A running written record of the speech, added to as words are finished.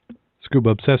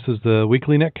Scuba Obsessed is the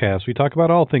weekly netcast. We talk about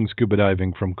all things scuba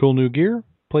diving, from cool new gear,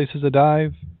 places to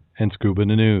dive, and scuba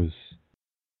news.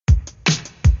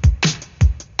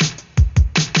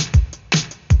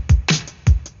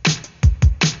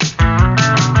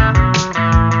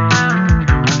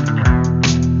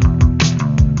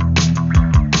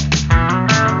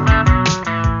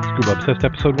 Scuba Obsessed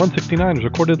episode 169 is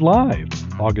recorded live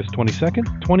August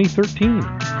 22nd, 2013.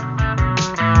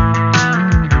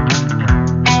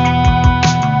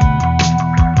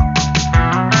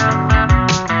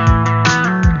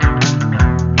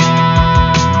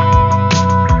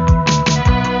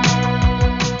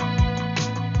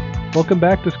 Welcome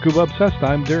back to Scuba Obsessed.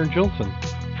 I'm Darren Gilson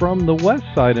from the west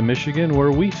side of Michigan,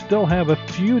 where we still have a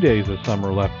few days of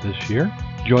summer left this year.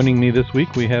 Joining me this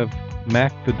week, we have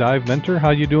Mac, the dive mentor.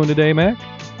 How you doing today, Mac?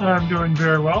 I'm doing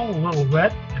very well. A little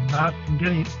wet and not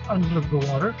getting under the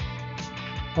water.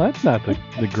 Well, that's not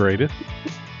the greatest.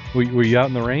 Were you out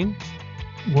in the rain?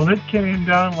 Well, it came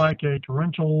down like a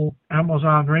torrential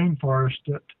Amazon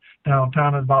rainforest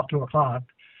downtown at about 2 o'clock.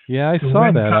 Yeah, I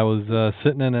saw that. I was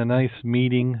sitting in a nice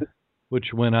meeting,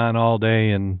 which went on all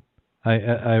day, and I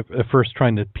at first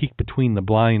trying to peek between the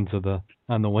blinds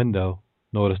on the window,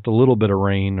 noticed a little bit of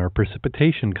rain or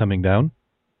precipitation coming down,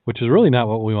 which is really not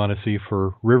what we want to see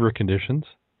for river conditions.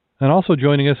 And also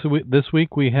joining us this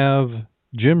week, we have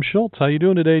Jim Schultz. How you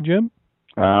doing today, Jim?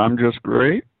 I'm just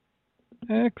great.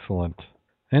 Excellent.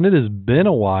 And it has been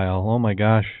a while. Oh my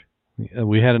gosh,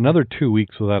 we had another 2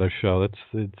 weeks without a show.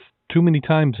 It's too many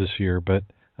times this year, but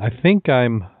I think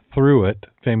I'm through it.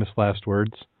 Famous last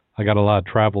words. I got a lot of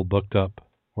travel booked up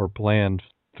or planned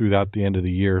throughout the end of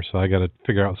the year, so I got to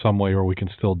figure out some way where we can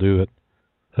still do it.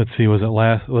 Let's see, was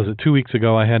it 2 weeks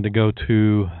ago I had to go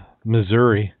to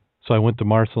Missouri, so I went to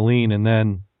Marceline, and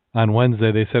then on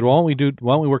Wednesday they said, well, why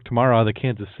don't we work tomorrow out of the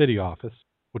Kansas City office,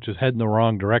 which is heading the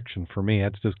wrong direction for me.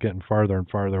 That's just getting farther and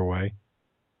farther away.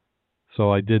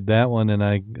 So I did that one, and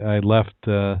I left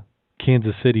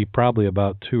Kansas City probably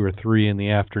about 2 or 3 in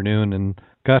the afternoon and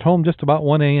got home just about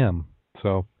 1 a.m.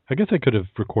 So I guess I could have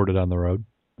recorded on the road.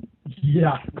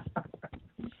 Yeah.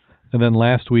 And then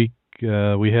last week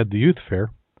we had the youth fair,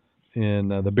 in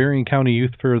the Berrien County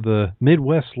Youth Fair, the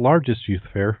Midwest's largest youth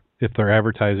fair, if their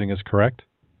advertising is correct.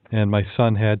 And my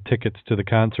son had tickets to the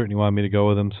concert, and he wanted me to go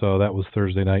with him, so that was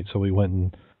Thursday night. So we went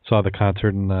and saw the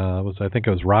concert, and I think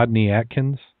it was Rodney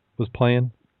Atkins was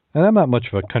playing. And I'm not much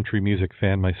of a country music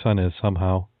fan. My son is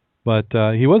somehow. But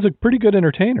he was a pretty good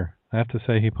entertainer. I have to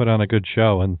say he put on a good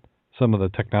show, and some of the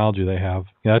technology they have.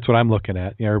 That's what I'm looking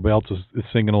at. Everybody else is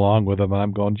singing along with them, and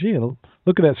I'm going, gee,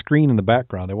 look at that screen in the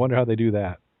background. I wonder how they do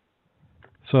that.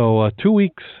 So 2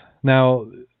 weeks. Now,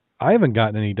 I haven't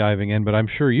gotten any diving in, but I'm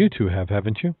sure you two have,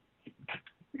 haven't you?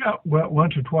 Yeah, well,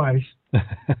 once or twice.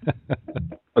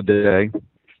 A day.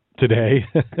 Today?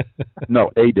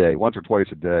 No, a day. Once or twice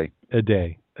a day. A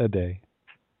day.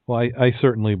 Well, I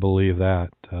certainly believe that.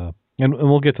 And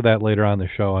we'll get to that later on in the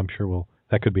show. I'm sure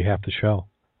that could be half the show.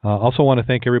 Also want to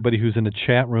thank everybody who's in the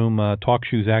chat room.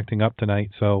 TalkShoe's acting up tonight,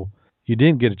 so you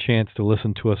didn't get a chance to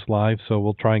listen to us live, so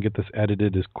we'll try and get this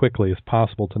edited as quickly as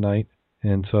possible tonight.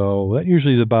 And so that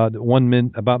usually is about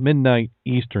midnight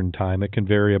Eastern time. It can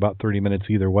vary about 30 minutes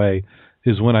either way,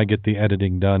 is when I get the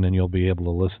editing done, and you'll be able to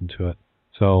listen to it.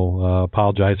 So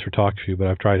apologize for TalkShoe, but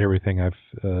I've tried everything.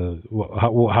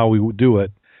 How we do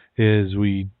it is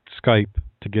we Skype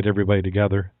to get everybody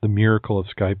together. The miracle of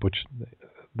Skype, which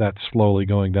that's slowly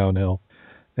going downhill,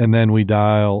 and then we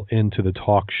dial into the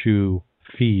TalkShoe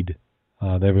feed.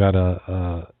 They've got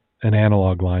an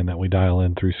analog line that we dial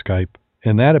in through Skype,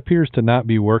 and that appears to not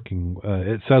be working.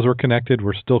 It says we're connected.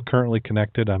 We're still currently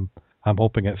connected. I'm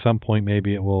hoping at some point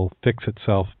maybe it will fix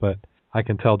itself, but I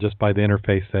can tell just by the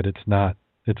interface that it's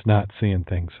not seeing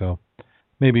things. So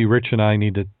maybe Rich and I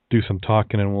need to do some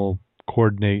talking, and we'll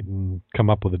coordinate and come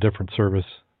up with a different service.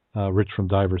 Rich from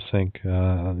Divers Sync.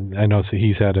 I know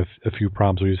he's had a few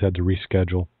problems where he's had to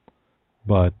reschedule,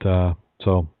 but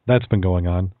so that's been going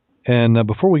on. And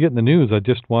before we get in the news, I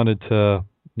just wanted to,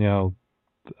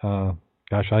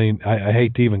 I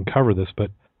hate to even cover this,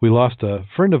 but we lost a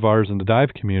friend of ours in the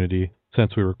dive community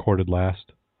since we recorded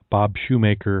last. Bob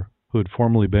Shoemaker, who had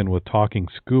formerly been with Talking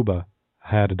Scuba,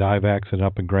 had a dive accident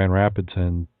up in Grand Rapids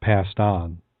and passed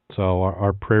on. So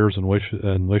our prayers and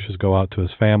wishes go out to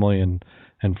his family and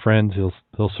friends.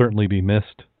 He'll certainly be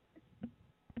missed.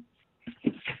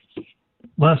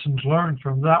 Lessons learned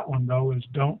from that one, though, is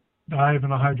don't dive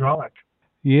in a hydraulic.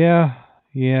 Yeah.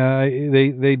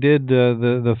 They did.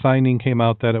 The finding came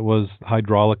out that it was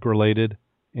hydraulic related,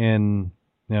 and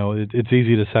it's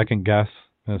easy to second guess,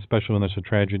 especially when there's a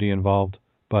tragedy involved.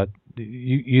 But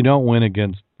you don't win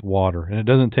against water, and it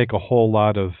doesn't take a whole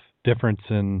lot of difference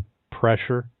in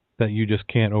pressure that you just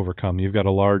can't overcome. You've got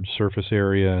a large surface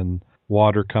area and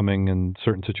water coming in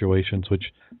certain situations,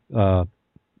 which,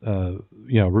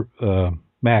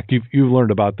 Mac, you've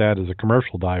learned about that as a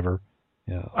commercial diver,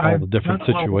 all the different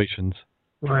situations.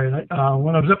 Right.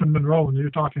 When I was up in Monroe, when you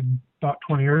were talking about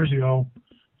 20 years ago,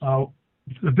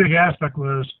 the big aspect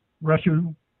was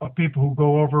rescue of people who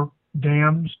go over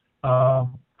dams,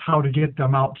 how to get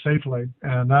them out safely,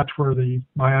 and that's where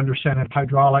my understanding of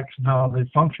hydraulics and how they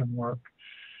function work.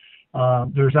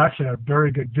 There's actually a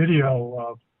very good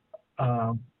video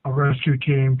of a rescue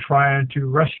team trying to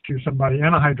rescue somebody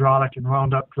in a hydraulic and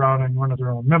wound up drowning one of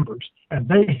their own members. And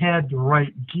they had the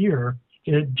right gear.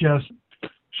 It just,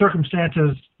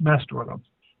 circumstances messed with them.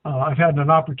 I've had an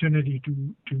opportunity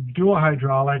to do a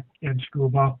hydraulic in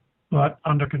scuba, but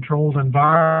under controlled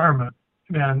environment.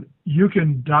 And you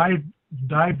can dive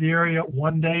the area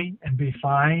one day and be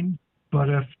fine, but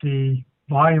if the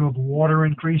volume of water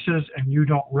increases and you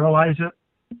don't realize it,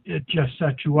 it just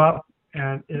sets you up.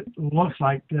 And it looks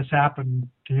like this happened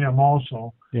to him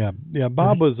also. Yeah.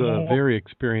 Bob was a very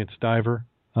experienced diver.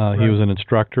 Right. He was an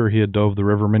instructor. He had dove the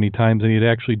river many times, and he had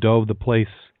actually dove the place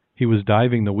he was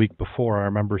diving the week before. I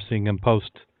remember seeing him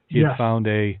post. He had found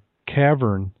a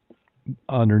cavern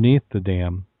underneath the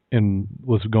dam and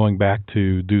was going back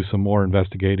to do some more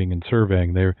investigating and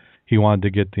surveying there. He wanted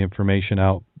to get the information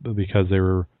out because they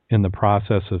were in the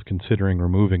process of considering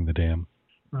removing the dam.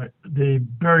 Right. The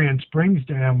Berrien Springs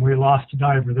Dam, we lost a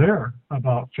diver there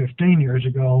about 15 years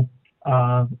ago,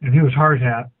 and he was hard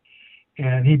hat.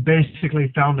 And he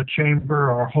basically found a chamber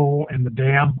or a hole in the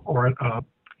dam or an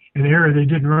area they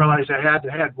didn't realize they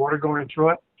had water going through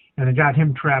it, and it got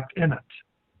him trapped in it.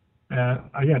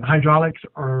 Again, hydraulics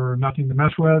are nothing to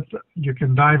mess with. You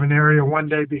can dive an area one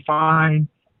day, be fine.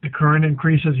 The current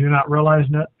increases, you're not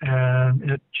realizing it, and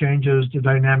it changes the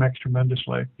dynamics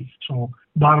tremendously. So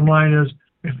bottom line is,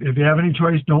 if you have any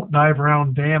choice, don't dive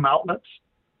around dam outlets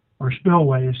or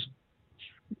spillways.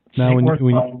 Now,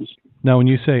 when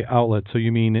you say outlet, so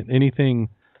you mean anything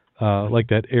like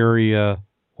that area,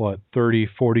 30,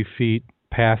 40 feet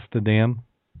past the dam?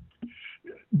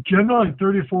 Generally,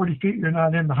 30 or 40 feet, you're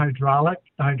not in the hydraulic.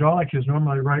 The hydraulic is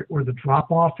normally right where the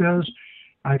drop-off is.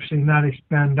 I've seen that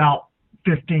expand out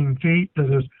 15 feet.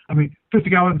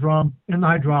 50-gallon drum in the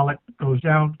hydraulic, goes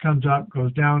down, comes up,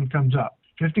 goes down, comes up.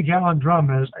 50-gallon drum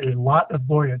is a lot of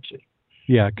buoyancy.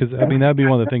 Yeah, because, that'd be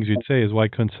one of the things you'd say is why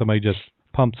couldn't somebody just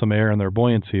pump some air in their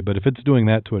buoyancy? But if it's doing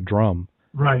that to a drum,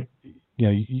 right?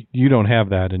 You don't have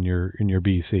that in your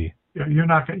BC. You're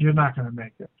not going to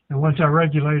make it. And once that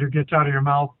regulator gets out of your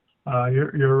mouth,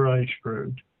 you're really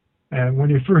screwed. And when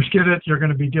you first get it, you're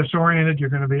going to be disoriented. You're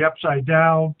going to be upside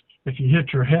down. If you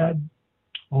hit your head,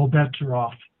 all bets are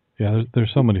off. Yeah,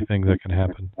 there's so many things that can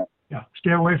happen. Yeah,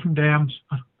 stay away from dams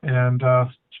and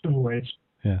spillways.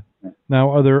 Yeah. Now,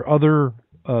 are there other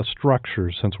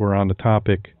structures, since we're on the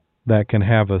topic, that can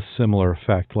have a similar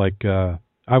effect? Like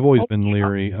I've always been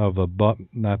leery of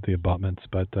not the abutments,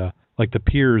 but like the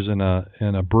piers in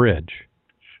a bridge.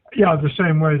 Yeah, the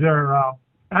same way there.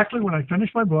 Actually, when I finish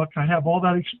my book, I have all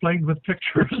that explained with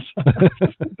pictures.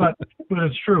 but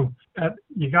it's true.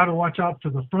 You got to watch out for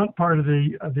the front part of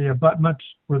the abutments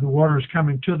where the water is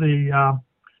coming to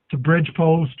the bridge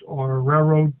post or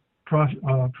railroad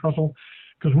trestle,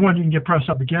 because one, you can get pressed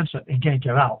up against it and can't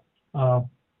get out.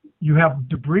 You have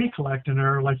debris collecting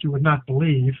there like you would not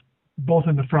believe, both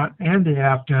in the front and the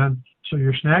aft end, so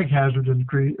your snag hazard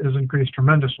is increased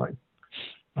tremendously.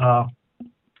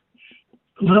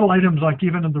 Little items like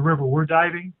even in the river we're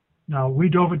diving. Now, we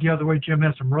dove it the other way. Jim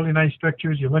has some really nice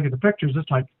pictures. You look at the pictures,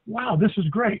 it's like, wow, this is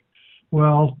great.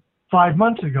 Well, 5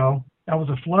 months ago, that was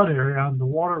a flood area, and the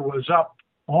water was up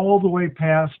all the way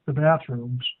past the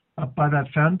bathrooms, up by that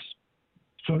fence.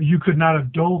 So you could not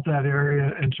have dove that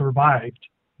area and survived.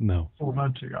 No. 4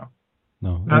 months ago.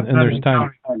 No. And there's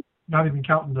time. Not even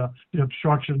counting the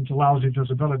obstructions, the lousy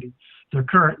visibility. The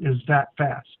current is that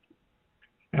fast.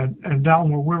 And down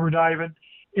where we were diving,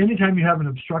 anytime you have an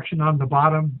obstruction on the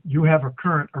bottom, you have a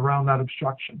current around that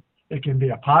obstruction. It can be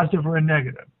a positive or a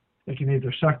negative. It can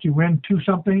either suck you into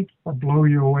something or blow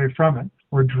you away from it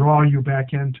or draw you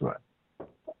back into it.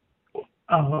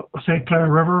 St. Clair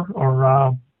River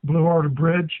or Blue Water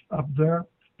Bridge up there,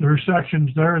 there are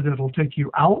sections there that'll take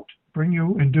you out, bring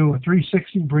you and do a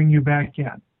 360, bring you back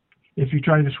in. If you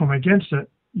try to swim against it,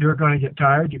 you're going to get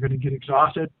tired, you're going to get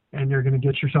exhausted, and you're going to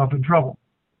get yourself in trouble.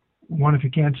 One, if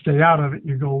you can't stay out of it,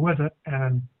 you go with it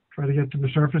and try to get to the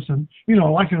surface. And,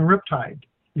 like in a riptide,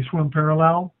 you swim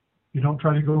parallel. You don't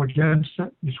try to go against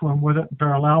it. You swim with it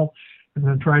parallel and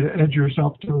then try to edge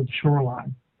yourself to the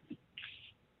shoreline.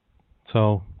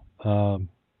 So, I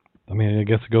mean, I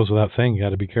guess it goes without saying you got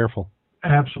to be careful.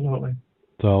 Absolutely.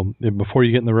 So before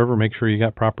you get in the river, make sure you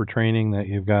got proper training, that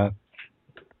you've got,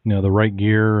 the right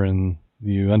gear, and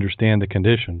you understand the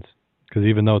conditions. Because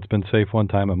even though it's been safe one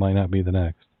time, it might not be the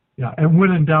next. Yeah, and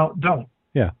when in doubt, don't.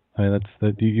 Yeah, I mean,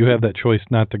 you have that choice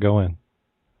not to go in.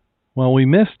 Well, we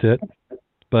missed it,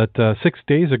 but 6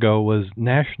 days ago was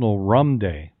National Rum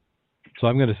Day. So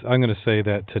I'm gonna say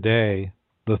that today,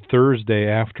 the Thursday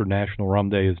after National Rum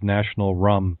Day, is National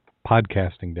Rum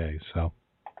Podcasting Day. So.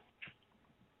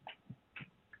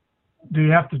 Do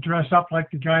you have to dress up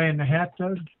like the guy in the hat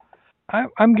does?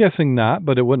 I'm guessing not,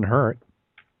 but it wouldn't hurt.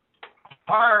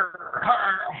 Arr,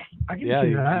 arr. I can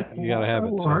see that. You got to have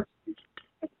it. So.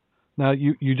 Now,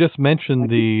 you just mentioned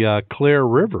the Clare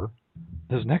River.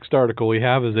 This next article we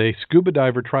have is a scuba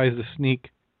diver tries to sneak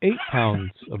 8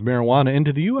 pounds of marijuana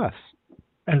into the U.S.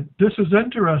 And this is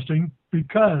interesting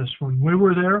because when we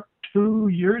were there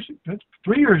 3 years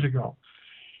ago,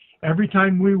 every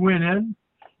time we went in,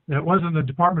 it wasn't the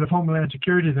Department of Homeland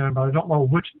Security then, but I don't know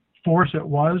which force it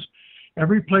was.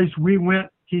 Every place we went,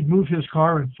 he'd move his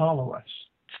car and follow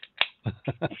us.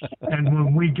 And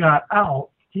when we got out,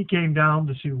 he came down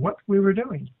to see what we were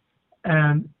doing.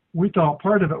 And we thought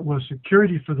part of it was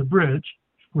security for the bridge,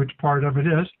 which part of it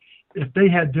is. If they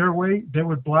had their way, they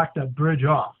would block that bridge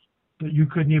off, that you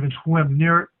couldn't even swim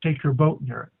near it, take your boat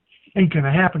near it. Ain't going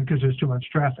to happen because there's too much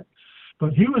traffic.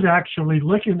 But he was actually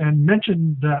looking and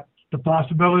mentioned that the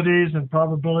possibilities and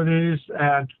probabilities,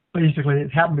 and basically it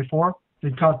happened before. They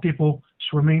caught people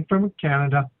swimming from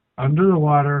Canada under the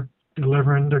water,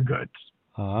 delivering their goods.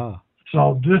 Ah.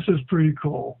 So this is pretty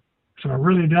cool. So it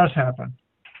really does happen.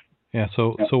 Yeah,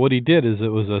 so what he did is it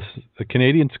was a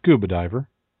Canadian scuba diver,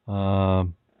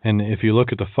 and if you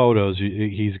look at the photos,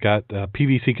 he's got a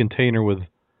PVC container with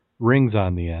rings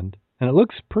on the end, and it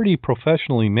looks pretty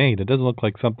professionally made. It doesn't look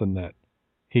like something that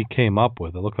he came up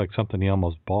with. It looked like something he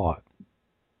almost bought.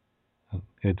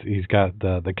 He's got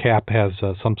the cap has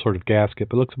some sort of gasket,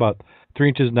 but it looks about 3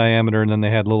 inches in diameter, and then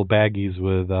they had little baggies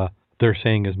with they're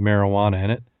saying is marijuana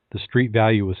in it. The street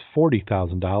value was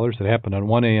 $40,000. It happened on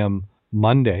 1 a.m.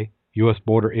 Monday. U.S.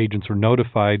 border agents were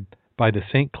notified by the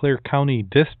St. Clair County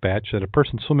Dispatch that a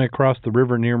person swimming across the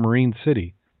river near Marine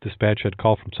City. Dispatch had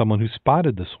called from someone who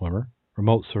spotted the swimmer.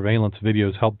 Remote surveillance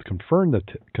videos helped confirm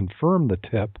the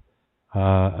tip.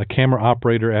 A camera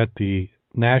operator at the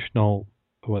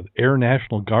Air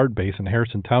National Guard base in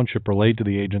Harrison Township relayed to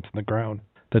the agents on the ground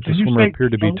that the swimmer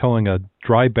appeared to be towing a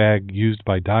dry bag used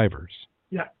by divers.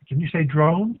 Yeah, can you say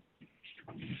drone?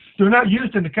 They're not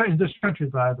used in this country,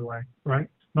 by the way, right?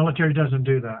 Military doesn't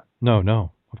do that.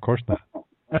 No, of course not.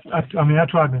 That's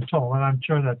what I've been told, and I'm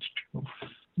sure that's true.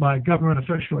 My government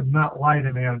official would not lie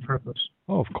to me on purpose.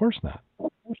 Oh, of course not.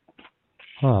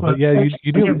 But yeah,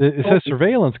 you do. It says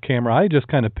surveillance camera. I just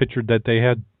kind of pictured that they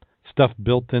had stuff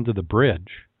built into the bridge,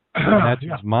 and that's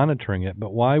just monitoring it.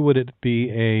 But why would it be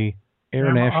a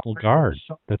Air National Guard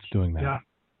that's doing that? Yeah,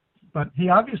 but he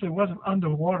obviously wasn't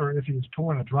underwater if he was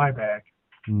towing a dry bag.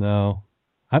 No,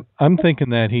 I'm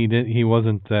thinking that he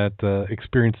wasn't that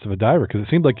experienced of a diver, because it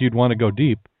seemed like you'd want to go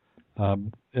deep.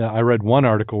 I read one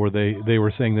article where they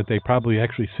were saying that they probably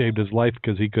actually saved his life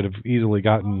because he could have easily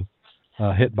gotten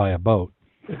hit by a boat.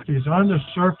 If he's on the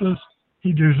surface,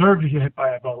 he deserved to get hit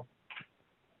by a boat.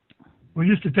 We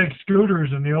used to take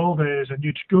scooters in the old days, and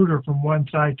you'd scooter from one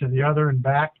side to the other and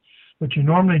back, but you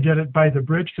normally get it by the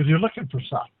bridge because you're looking for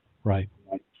stuff. Right.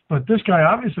 But this guy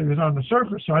obviously was on the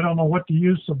surface, so I don't know what the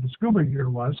use of the scuba gear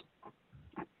was.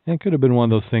 It could have been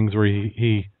one of those things where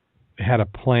he had a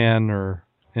plan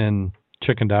and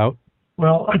chickened out.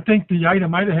 Well, I think the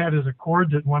item might have had is a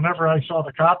cord that whenever I saw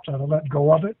the cops, I'd have let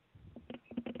go of it.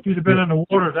 If he'd have been in the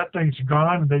water, that thing's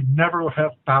gone, and they'd never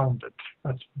have found it.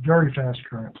 That's very fast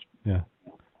current. Yeah.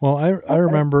 Well, I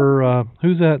remember,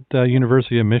 who's that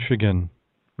University of Michigan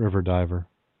river diver?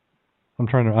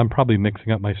 I'm probably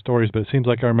mixing up my stories, but it seems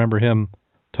like I remember him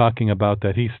talking about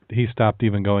that he stopped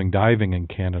even going diving in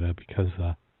Canada because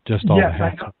just all the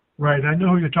hassle. Right. I know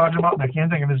who you're talking about, and I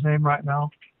can't think of his name right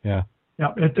now. Yeah.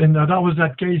 Yeah. And that was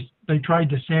that case. They tried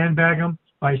to sandbag him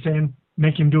by saying,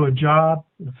 make him do a job.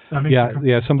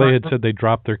 Yeah. Somebody had said they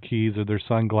dropped their keys or their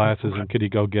sunglasses, and could he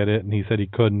go get it? And he said he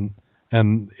couldn't.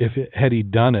 And had he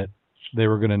done it, they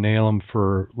were going to nail him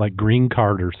for like green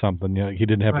card or something. You know, he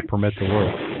didn't have a permit to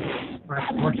work.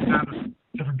 Right, working out of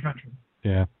a different country.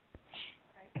 Yeah.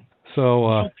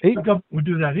 So the government would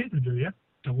do that either, do you?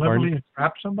 Deliberately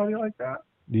entrap somebody like that?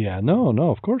 Yeah. No,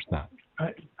 of course not.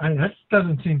 That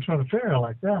doesn't seem sort of fair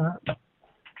like that.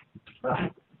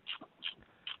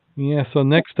 Yeah. So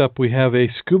next up, we have a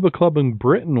scuba club in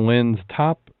Britain wins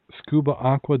top Scuba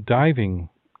Aqua Diving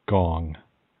Gong.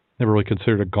 Never really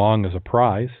considered a gong as a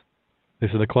prize. They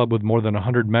said the club with more than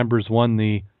 100 members won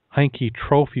the Heinke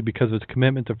Trophy because of its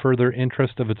commitment to further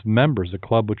interest of its members. The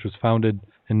club, which was founded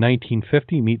in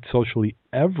 1950, meets socially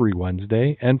every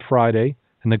Wednesday and Friday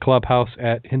in the clubhouse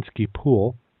at Hinsky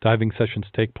Pool. Diving sessions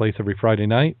take place every Friday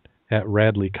night at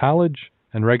Radley College,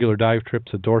 and regular dive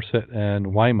trips at Dorset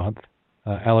and Weymouth.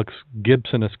 Alex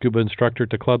Gibson, a scuba instructor at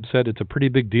the club, said it's a pretty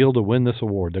big deal to win this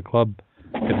award. The club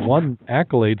had won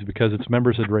accolades because its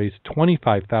members had raised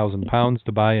 £25,000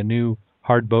 to buy a new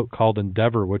hard boat called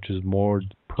Endeavour, which is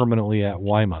moored permanently at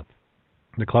Weymouth.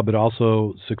 The club had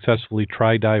also successfully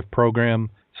tri-dive program.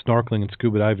 Snorkeling and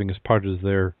scuba diving as part of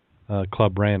their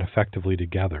club ran effectively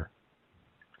together.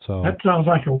 So That sounds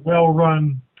like a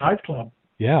well-run dive club.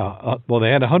 yeah, well, they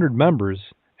had 100 members,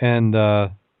 and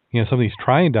some of these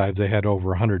trying dives they had over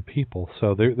 100 people,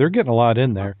 so they're getting a lot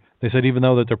in there. They said even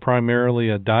though that they're primarily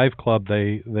a dive club,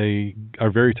 they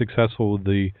are very successful with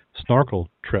the snorkel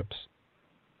trips,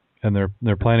 and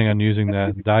they're planning on using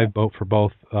that dive boat for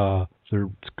both their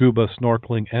scuba,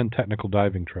 snorkeling, and technical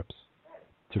diving trips.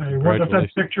 So I wonder if that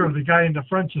picture of the guy in the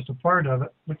front is a part of it.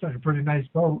 Looks like a pretty nice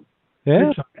boat.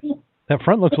 Yeah, that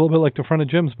front looks a little bit like the front of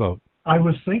Jim's boat. I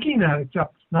was thinking that,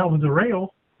 except not with the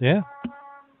rail. Yeah,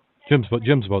 Jim's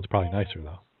boat's probably nicer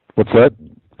though. What's that?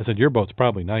 I said your boat's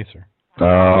probably nicer.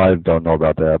 I don't know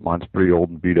about that. Mine's pretty old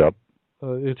and beat up.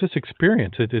 It's just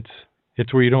experience.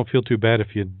 It's where you don't feel too bad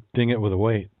if you ding it with a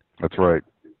weight. That's right.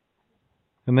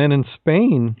 And then in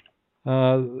Spain,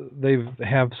 they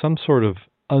have some sort of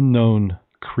unknown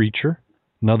creature.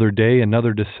 Another day,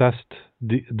 another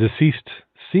deceased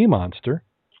sea monster.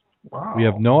 Wow. We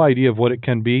have no idea of what it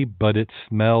can be, but it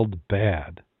smelled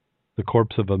bad. The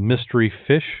corpse of a mystery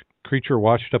fish creature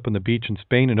washed up on the beach in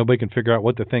Spain, and nobody can figure out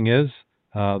what the thing is.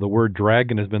 The word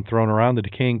dragon has been thrown around. The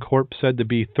decaying corpse, said to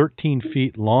be 13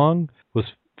 feet long, was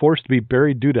forced to be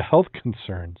buried due to health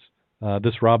concerns.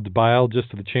 This robbed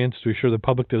biologists of the chance to assure the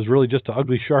public that it was really just an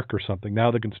ugly shark or something.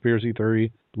 Now the conspiracy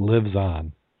theory lives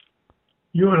on.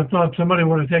 You would have thought somebody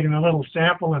would have taken a little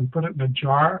sample and put it in a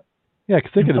jar. Yeah,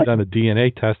 because they could have done a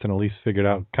DNA test and at least figured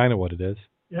out kind of what it is.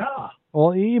 Yeah.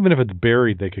 Well, even if it's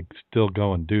buried, they could still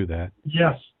go and do that.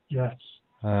 Yes.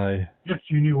 If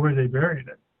you knew where they buried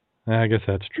it. I guess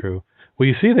that's true. Well,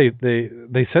 you see,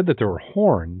 they said that there were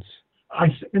horns.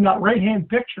 In that right-hand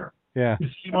picture. Yeah. You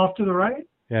see them off to the right?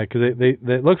 Yeah, because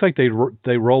it looks like they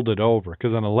rolled it over.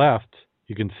 Because on the left,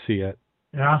 you can see it.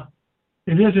 Yeah.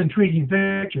 It is an intriguing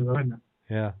picture, though, isn't it?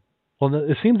 Yeah. Well,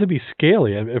 it seems to be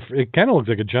scaly. It kind of looks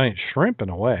like a giant shrimp in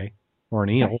a way, or an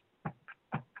eel.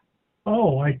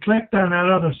 Oh, I clicked on that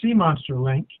other sea monster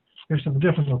link. There's some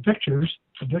additional pictures.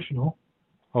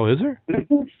 Oh, is there?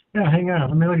 Yeah, hang on.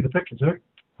 Let me look at the pictures there.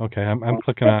 Okay, I'm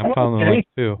clicking on. I'm following the link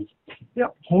too.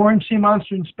 Yep, horn sea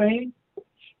monster in Spain.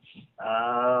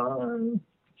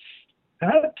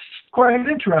 That's quite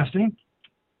interesting.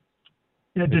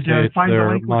 Yeah, did you find the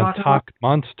link? Montauk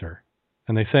monster,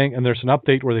 and there's an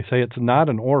update where they say it's not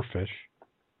an oarfish.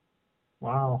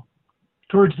 Wow.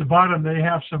 Towards the bottom, they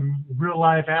have some real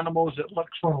live animals that look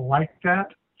sort of like that.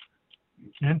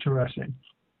 Interesting.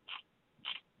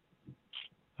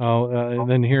 Oh, and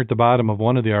then here at the bottom of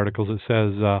one of the articles, it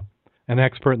says an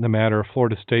expert in the matter,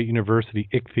 Florida State University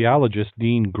ichthyologist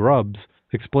Dean Grubbs,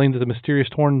 explained that the mysterious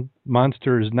horned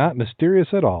monster is not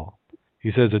mysterious at all. He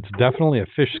says it's definitely a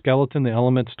fish skeleton. The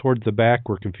elements towards the back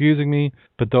were confusing me,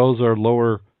 but those are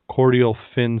lower cordial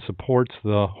fin supports.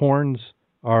 The horns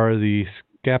are the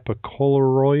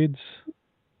scapulocoids.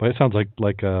 But it sounds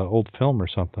like an old film or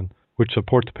something, which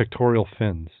support the pectoral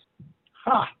fins.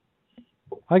 Ha!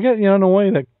 I get, in a way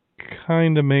that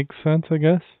kind of makes sense, I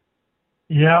guess.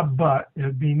 Yeah, but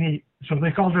it'd be neat. So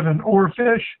they called it an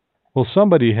oarfish? Well,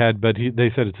 somebody had, but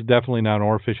they said it's definitely not an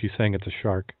oarfish. He's saying it's a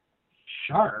shark.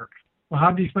 Shark? Well,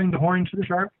 how do you explain the horns for the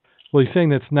shark? Well, he's saying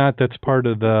that's part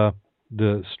of the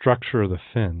structure of the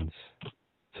fins. It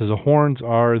says the horns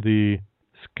are the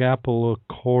scapulocoids.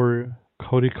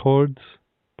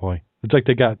 Boy, it's like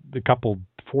they got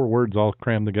 4 words all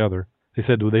crammed together. They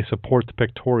said they support the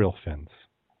pectoral fins.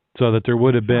 So that there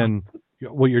would have been,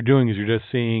 what you're doing is you're just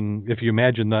seeing, if you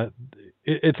imagine that,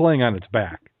 it's laying on its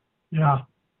back. Yeah.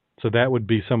 So that would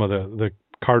be some of the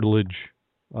cartilage,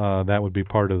 that would be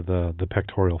part of the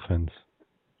pectoral fins.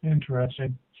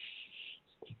 Interesting.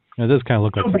 It does kind of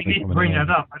look like We something need to from bring an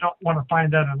that up. I don't want to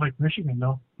find that in Lake Michigan,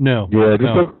 though. No. Yeah, it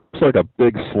just no. looks like a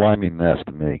big slimy mess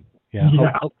to me. Yeah.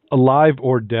 Yeah. Alive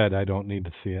or dead, I don't need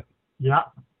to see it. Yeah.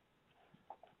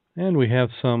 And we have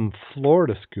some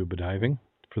Florida scuba diving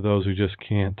for those who just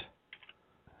can't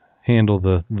handle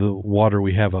the water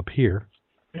we have up here.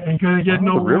 Ain't gonna get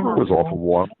no The river warmer. was awful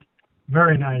warm.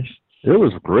 Very nice. It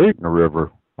was great in the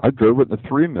river. I drove it in the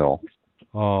 3-mil.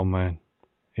 Oh man,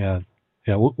 yeah.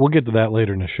 We'll get to that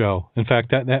later in the show. In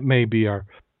fact, that may be our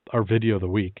video of the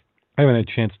week. I haven't had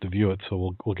a chance to view it,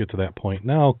 so we'll get to that point.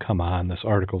 Now, come on, this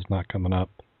article's not coming up.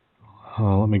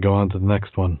 Let me go on to the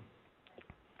next one.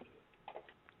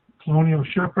 Colonial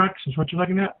shipwrecks is what you're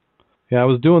looking at? Yeah, I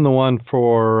was doing the one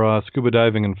for scuba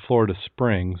diving in Florida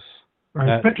Springs.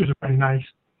 Right, the pictures are pretty nice.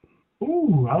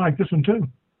 Ooh, I like this one too.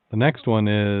 The next one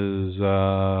is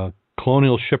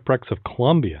Colonial Shipwrecks of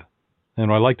Columbia. And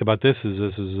what I liked about this is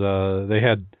they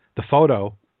had the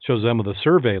photo, shows them with a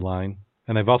survey line,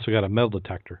 and they've also got a metal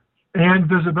detector. And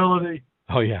visibility.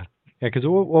 Oh, yeah. Yeah, because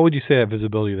what would you say that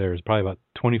visibility there is? Probably about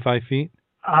 25 feet?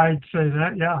 I'd say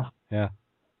that, yeah. Yeah.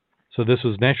 So this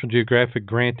was National Geographic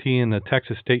grantee in the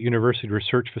Texas State University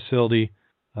Research Facility,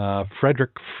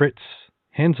 Frederick Fritz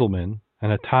Henselman,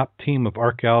 and a top team of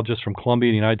archaeologists from Colombia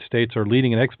and the United States are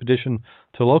leading an expedition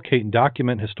to locate and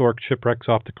document historic shipwrecks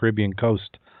off the Caribbean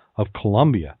coast of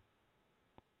Colombia.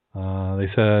 They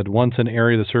said once an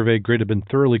area of the survey grid had been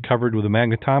thoroughly covered with a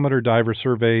magnetometer, diver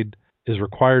surveyed is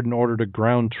required in order to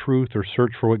ground truth or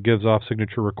search for what gives off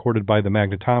signature recorded by the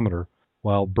magnetometer.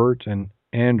 While Bert and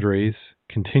Andres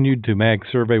continued to mag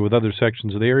survey with other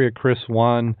sections of the area, Chris,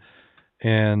 Juan,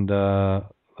 and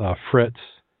Fritz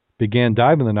began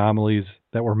diving anomalies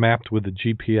that were mapped with the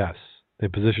GPS. They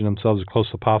positioned themselves as close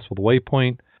as possible to the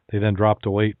waypoint. They then dropped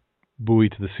a weight buoy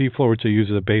to the seafloor, which they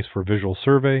used as a base for a visual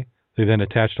survey. They then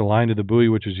attached a line to the buoy,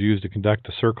 which is used to conduct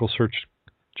a circle search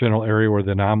general area where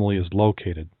the anomaly is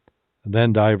located. And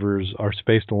then divers are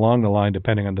spaced along the line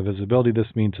depending on the visibility.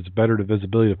 This means it's better to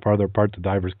visibility the farther apart the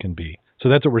divers can be. So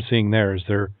that's what we're seeing there is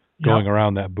they're going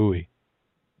around that buoy.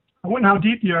 I wonder how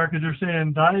deep they are because they're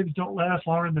saying dives don't last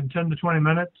longer than 10 to 20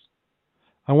 minutes.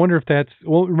 I wonder if that's...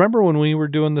 Well, remember when we were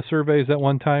doing the surveys that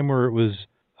one time where it was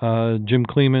Jim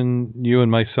Kleeman, you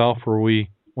and myself, where we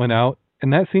went out?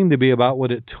 And that seemed to be about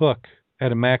what it took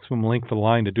at a maximum length of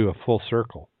line to do a full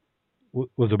circle.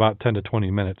 Was about 10 to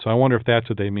 20 minutes. So I wonder if that's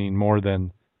what they mean more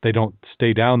than they don't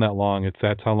stay down that long.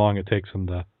 That's how long it takes them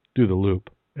to do the loop.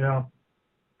 Yeah.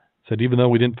 Said even though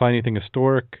we didn't find anything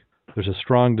historic, there's a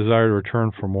strong desire to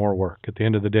return for more work. At the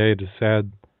end of the day, it is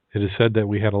said that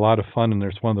we had a lot of fun, and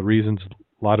there's one of the reasons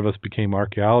a lot of us became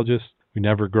archaeologists. We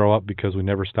never grow up because we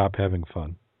never stop having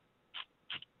fun.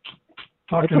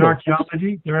 Talking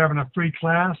archaeology, they're having a free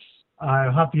class.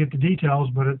 I'll have to get the details,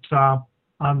 but it's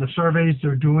on the surveys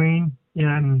they're doing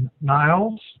in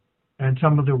Niles and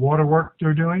some of the water work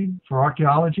they're doing for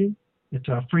archaeology. It's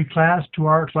a free class,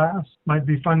 2-hour class. Might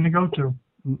be fun to go to.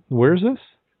 Where's this?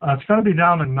 It's going to be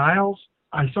down in Niles.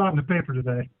 I saw it in the paper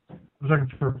today. I was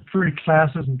looking for free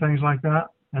classes and things like that,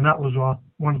 and that was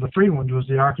one of the free ones was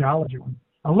the archaeology one.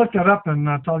 I'll look that up and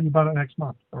tell you about it next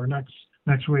month or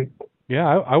next week. Yeah,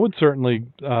 I would certainly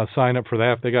sign up for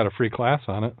that if they got a free class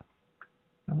on it.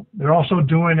 They're also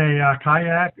doing a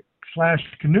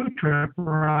kayak/canoe trip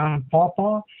around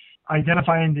Pawpaw,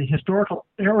 identifying the historical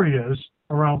areas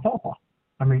around Pawpaw.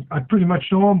 I mean, I pretty much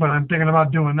know them, but I'm thinking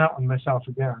about doing that one myself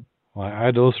again. Well, I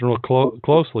had to listen real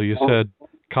closely. You said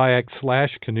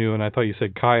kayak/canoe, and I thought you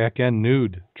said kayak and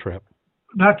nude trip.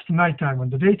 That's the nighttime one.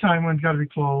 The daytime one's got to be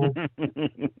closed.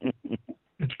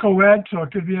 It's co-ed, so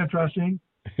it could be interesting.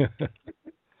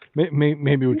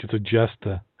 Maybe we could suggest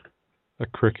a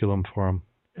curriculum for them.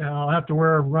 I'll have to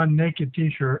wear a Run Naked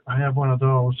T-shirt. I have one of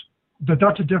those. But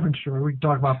that's a different story. We can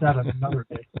talk about that another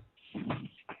day.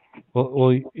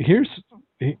 Well, here's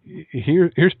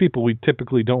people we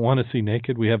typically don't want to see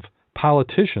naked. We have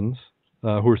politicians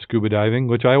who are scuba diving,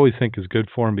 which I always think is good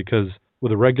for them because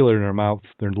with a regulator in their mouth,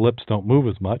 their lips don't move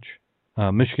as much.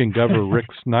 Michigan Governor Rick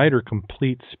Snyder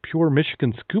completes Pure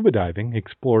Michigan scuba diving,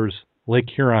 explores Lake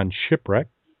Huron shipwreck.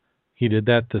 He did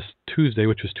that this Tuesday,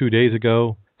 which was 2 days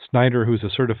ago. Snyder, who's a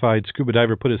certified scuba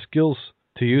diver, put his skills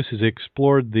to use as he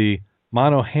explored the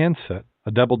Mono Handset,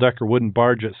 a double-decker wooden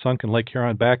barge that sunk in Lake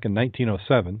Huron back in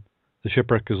 1907. The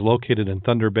shipwreck is located in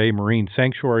Thunder Bay Marine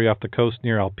Sanctuary off the coast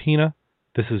near Alpena.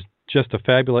 This is just a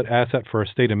fabulous asset for our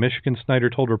state of Michigan, Snyder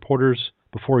told reporters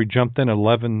before he jumped in at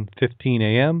 11:15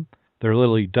 a.m. There are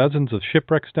literally dozens of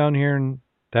shipwrecks down here, and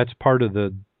that's part of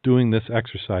the doing this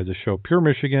exercise to show Pure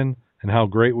Michigan and how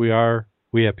great we are.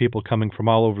 We have people coming from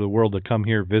all over the world to come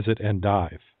here, visit, and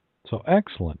dive. So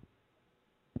excellent.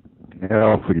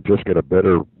 Yeah, if we could just get a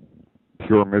better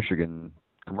Pure Michigan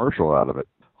commercial out of it.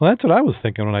 Well, that's what I was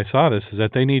thinking when I saw this, is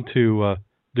that they need to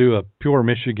do a Pure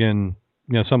Michigan,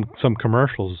 some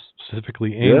commercials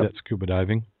specifically aimed at scuba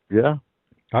diving. Yeah.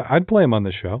 I'd play them on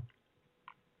the show.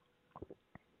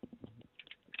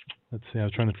 Let's see, I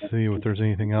was trying to see if there's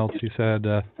anything else. He said,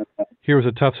 here was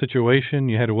a tough situation.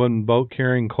 You had a wooden boat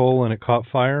carrying coal and it caught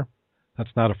fire.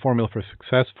 That's not a formula for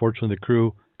success. Fortunately, the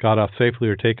crew got off safely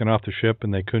or taken off the ship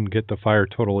and they couldn't get the fire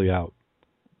totally out.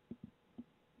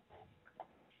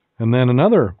 And then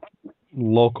another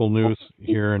local news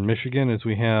here in Michigan is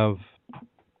we have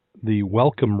the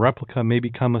Welcome replica may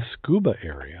become a scuba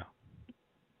area.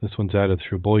 This one's out of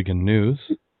Sheboygan News,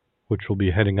 which we'll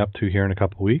be heading up to here in a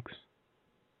couple of weeks.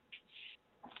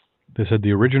 They said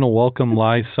the original Welcome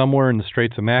lies somewhere in the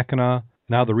Straits of Mackinac.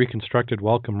 Now the reconstructed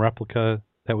Welcome replica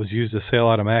that was used to sail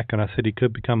out of Mackinac City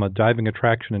could become a diving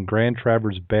attraction in Grand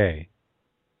Traverse Bay.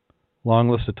 Long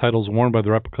list of titles worn by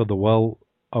the replica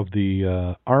of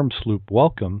the armed sloop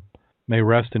Welcome may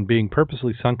rest in being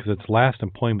purposely sunk as its last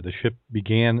employment. The ship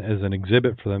began as an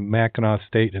exhibit for the Mackinac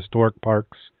State Historic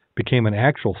Parks, became an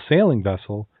actual sailing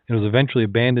vessel, and was eventually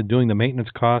abandoned due to the maintenance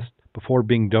cost before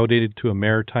being donated to a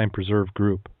maritime preserve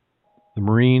group. The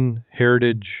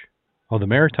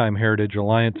Maritime Heritage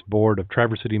Alliance Board of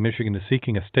Traverse City, Michigan is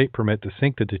seeking a state permit to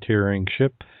sink the deteriorating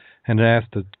ship and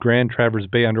asked the Grand Traverse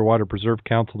Bay Underwater Preserve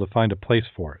Council to find a place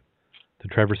for it. The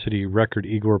Traverse City Record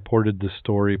Eagle reported this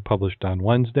story published on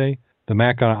Wednesday. The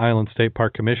Mackinac Island State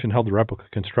Park Commission held the replica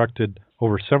constructed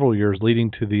over several years, leading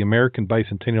to the American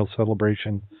Bicentennial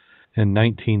Celebration in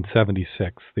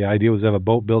 1976. The idea was to have a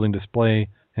boat building display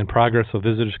in progress so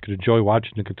visitors could enjoy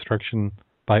watching the construction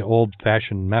by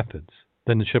old-fashioned methods.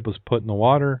 Then the ship was put in the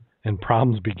water, and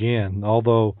problems began.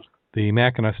 Although the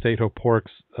Mackinac State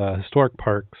Historic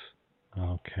Parks...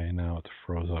 Okay, now it's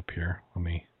froze up here. Let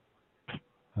me...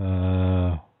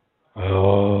 I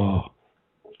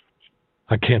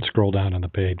can't scroll down on the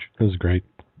page. This is great.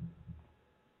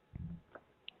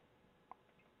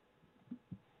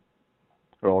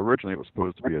 Well, originally it was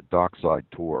supposed to be a dockside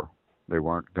tour. They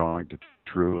weren't going to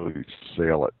truly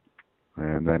sail it.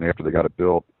 And then after they got it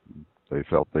built, they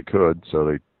felt they could, so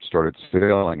they started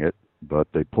sailing it, but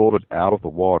they pulled it out of the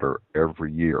water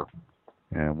every year.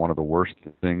 And one of the worst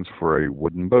things for a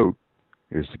wooden boat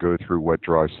is to go through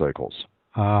wet-dry cycles.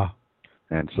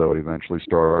 And so it eventually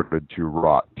started to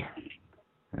rot.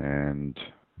 And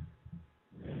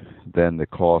then the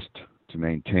cost to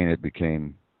maintain it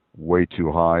became way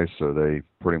too high, so they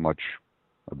pretty much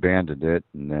abandoned it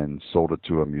and then sold it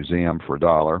to a museum for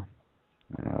 $1.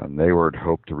 And they were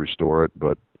hoped to restore it,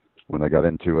 but when they got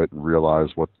into it and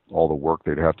realized what all the work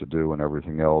they'd have to do and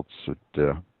everything else,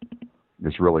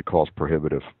 it's really cost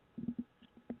prohibitive.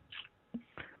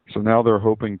 So now they're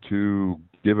hoping to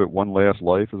give it one last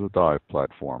life as a dive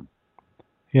platform.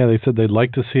 Yeah, they said they'd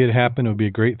like to see it happen. It would be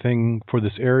a great thing for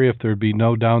this area if there would be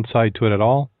no downside to it at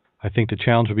all. I think the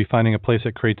challenge would be finding a place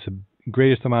that creates the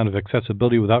greatest amount of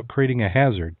accessibility without creating a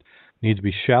hazard. It needs to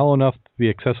be shallow enough to be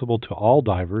accessible to all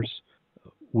divers,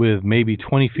 with maybe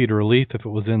 20 feet of relief. If it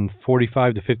was in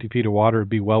 45 to 50 feet of water, it would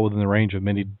be well within the range of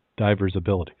many divers'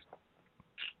 abilities.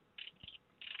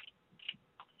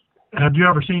 Have you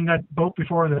ever seen that boat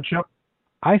before, that ship?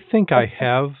 I think I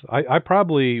have. I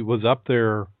probably was up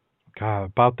there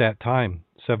about that time,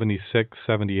 76,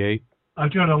 78. I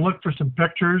was going to look for some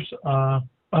pictures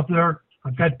up there.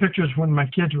 I've got pictures when my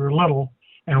kids were little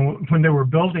and when they were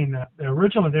building that.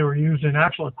 Originally, they were using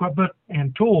actual equipment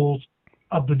and tools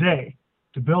of the day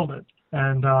to build it.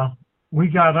 And we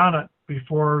got on it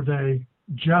before they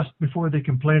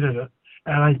completed it.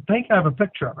 And I think I have a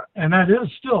picture of it. And that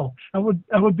is still, that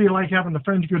would be like having the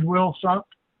Friends Goodwill sunk.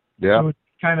 Yeah.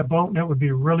 Kind of boat, and it would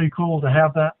be really cool to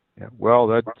have that. Yeah. Well,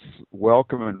 that's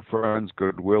Welcome and Friends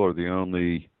Goodwill are the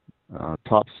only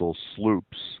topsail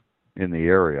sloops in the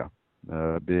area,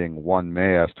 being one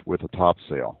mast with a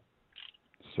topsail.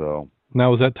 So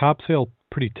now, was that topsail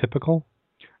pretty typical?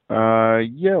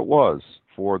 Yeah, it was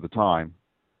for the time.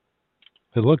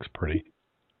 It looks pretty.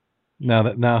 Now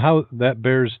how that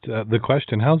bears the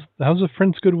question: how's the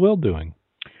Friends Goodwill doing?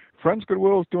 Friends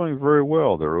Goodwill is doing very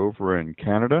well. They're over in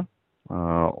Canada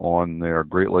on their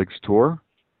Great Lakes tour,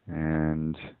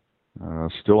 and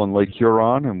still in Lake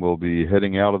Huron, and we'll be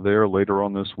heading out of there later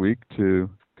on this week to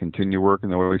continue working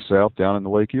their way south down in the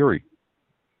Lake Erie.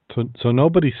 So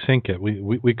nobody sink it.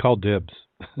 We call dibs.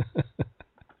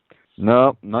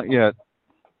 No, not yet.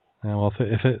 Well,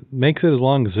 if it makes it as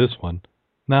long as this one.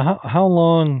 Now, how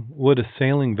long would a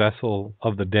sailing vessel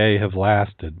of the day have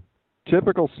lasted?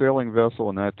 Typical sailing vessel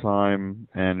in that time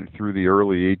and through the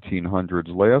early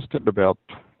 1800s lasted about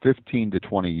 15 to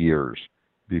 20 years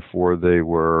before they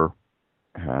were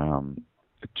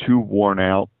too worn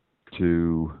out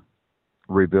to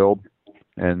rebuild,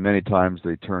 and many times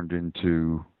they turned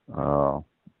into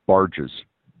barges.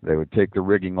 They would take the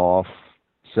rigging off,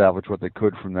 salvage what they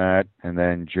could from that, and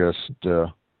then just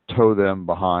tow them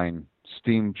behind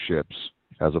steamships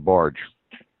as a barge.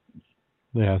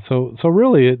 Yeah, so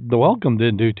really, the Welcome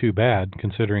didn't do too bad,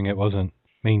 considering it wasn't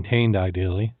maintained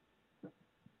ideally.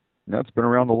 That's been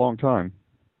around a long time.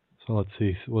 So let's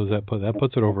see, what does that put? That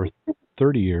puts it over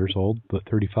 30 years old, but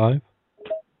 35?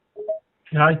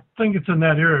 Yeah, I think it's in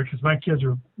that area because my kids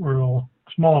were all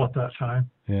small at that time.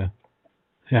 Yeah.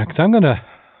 Yeah, because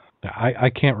I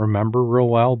can't remember real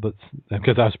well, but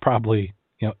because I was probably,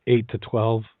 8 to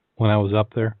 12 when I was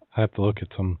up there. I have to look at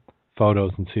some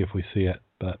photos and see if we see it,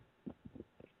 but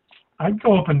I'd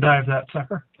go up and dive that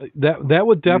sucker. that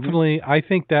would definitely, I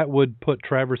think that would put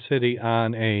Traverse City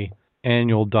on a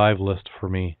annual dive list for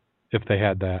me if they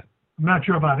had that. I'm not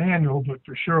sure about annual, but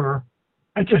for sure.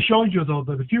 I just showed you though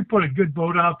that if you put a good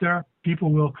boat out there,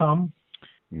 people will come.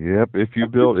 Yep, if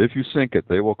you sink it,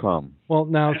 they will come. Well,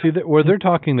 now see where they're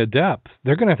talking the depth,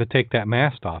 they're going to have to take that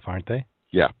mast off, aren't they?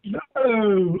 Yeah. No,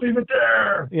 leave it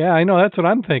there. Yeah, I know. That's what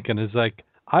I'm thinking. Is like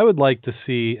I would like to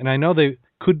see, and I know they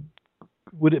could.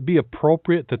 Would it be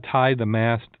appropriate to tie the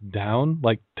mast down,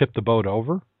 like tip the boat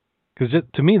over? Because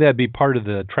to me, that'd be part of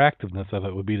the attractiveness of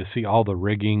it. Would be to see all the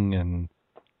rigging and.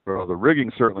 Well, the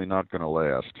rigging's certainly not going to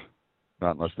last,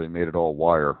 not unless they made it all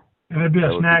wire. And it'd be a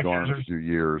That would snag be gone in hazard. a few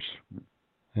years.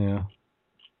 Yeah.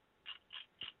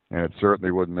 And it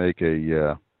certainly would make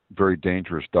a very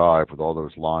dangerous dive with all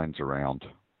those lines around.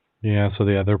 Yeah, so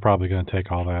they're probably going to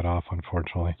take all that off,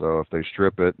 unfortunately. So if they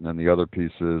strip it, and then the other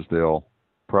pieces, they'll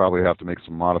probably have to make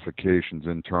some modifications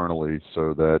internally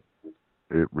so that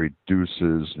it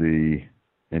reduces the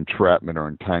entrapment or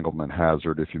entanglement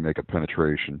hazard if you make a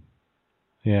penetration.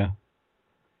 Yeah.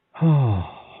 Oh,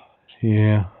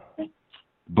 yeah.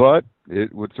 But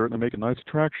it would certainly make a nice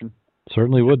attraction.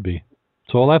 Certainly would be.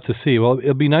 So we'll have to see. Well,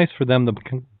 it'll be nice for them to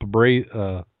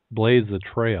blaze the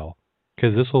trail,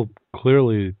 because this will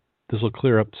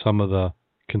clear up some of the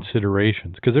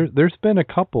considerations. Because there's been a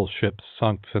couple ships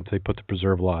sunk since they put the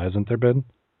preserve law, hasn't there been?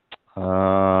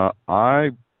 I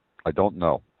don't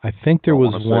know. I think there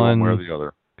was one way or the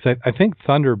other. Cause I think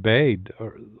Thunder Bay,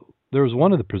 there was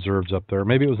one of the preserves up there.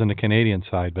 Maybe it was on the Canadian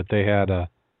side, but they had a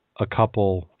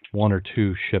couple, one or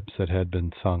two ships that had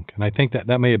been sunk, and I think that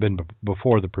may have been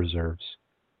before the preserves.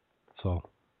 So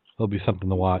there'll be something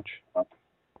to watch.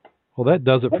 Well, that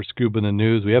does it for Scuba in the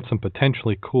News. We have some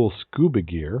potentially cool scuba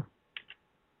gear,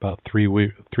 about 3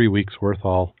 weeks worth,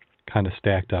 all kind of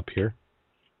stacked up here.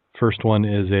 First one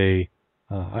is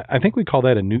I think we call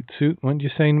that a newt suit. What did you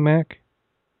say, Mac?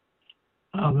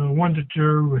 The one that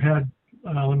you had,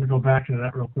 let me go back to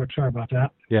that real quick. Sorry about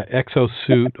that. Yeah,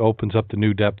 exosuit opens up the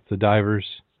new depth to divers.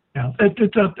 Yeah,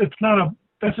 it's not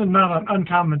an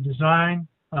uncommon design.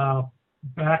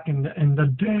 Back in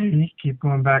the day, keep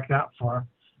going back that far.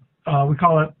 We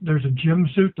call it. There's a gym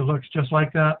suit that looks just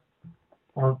like that,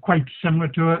 or quite similar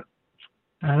to it.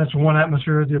 And it's one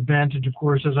atmosphere. The advantage, of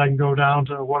course, is I can go down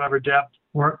to whatever depth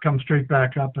where it comes straight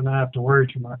back up, and I don't have to worry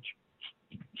too much.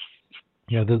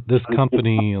 Yeah, this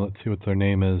company, let's see what their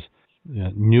name is,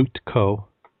 Newtco,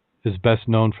 is best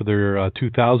known for their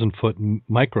 2,000-foot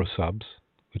micro subs,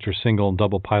 which are single and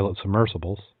double pilot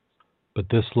submersibles. But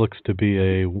this looks to be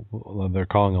they're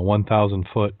calling a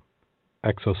 1,000-foot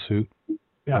exosuit.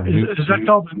 Yeah, is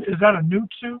that a newt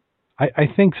suit? I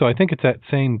think so. I think it's that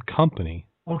same company.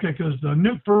 Okay, because the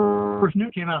first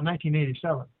newt came out in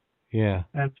 1987. Yeah.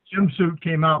 And the gym suit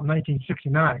came out in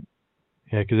 1969.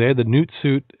 Yeah, because they had the newt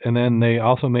suit, and then they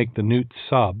also make the newt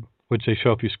sub, which they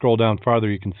show if you scroll down farther,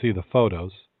 you can see the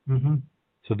photos. Mm-hmm.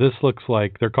 So this looks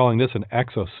like they're calling this an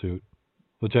exosuit,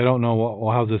 which I don't know.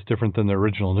 Well, how's this different than the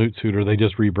original newt suit, or are they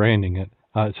just rebranding it?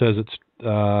 It says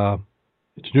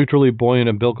it's neutrally buoyant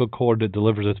umbilical cord that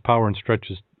delivers its power and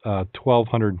stretches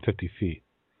 1,250 feet.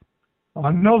 Well,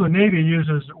 I know the Navy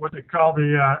uses what they call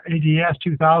the ADS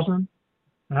 2000.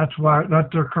 That's that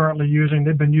they're currently using.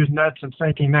 They've been using that since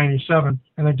 1997.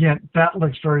 And again, that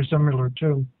looks very similar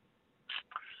too.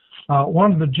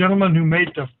 One of the gentlemen who made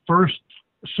the first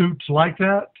suits like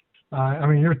that,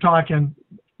 you're talking,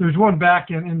 there's one back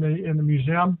in the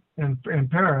museum in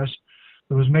Paris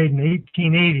that was made in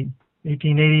 1880,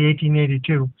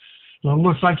 1882. So it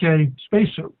looks like a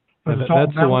spacesuit. But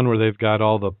that's the one where they've got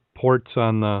all the ports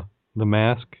on the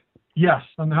mask? Yes,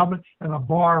 on the helmet and a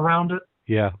bar around it.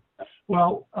 Yeah.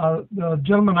 Well, the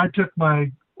gentleman I took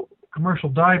my commercial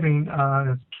diving,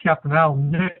 Captain Al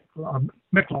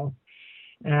Miklo,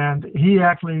 and he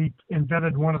actually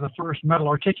invented one of the first metal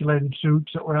articulated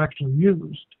suits that were actually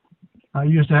used. I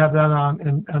used to have that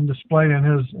on display in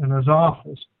his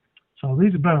office. So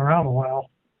these have been around a while.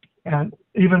 And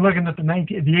even looking at the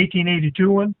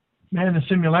 1882 one, man, the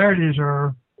similarities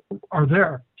are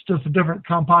there. It's just the different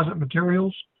composite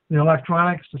materials. the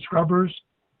electronics, the scrubbers.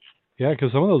 Yeah,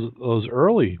 because some of those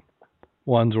early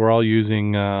ones were all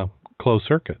using closed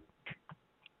circuit.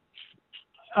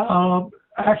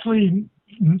 Actually,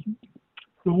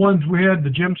 the ones we had, the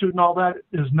gym suit and all that,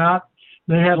 is not.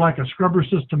 They had like a scrubber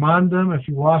system on them if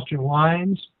you lost your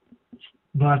lines.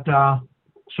 But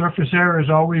surface air is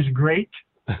always great.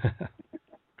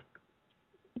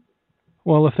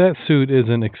 Well, if that suit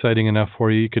isn't exciting enough for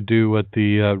you, you could do what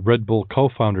the Red Bull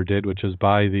co-founder did, which is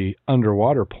buy the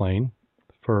underwater plane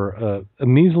for a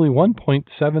measly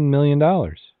 $1.7 million.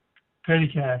 Petty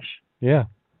cash. Yeah.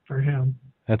 For him.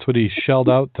 That's what he shelled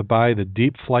out to buy the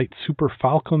Deep Flight Super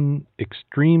Falcon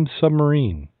Extreme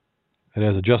submarine. It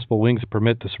has adjustable wings that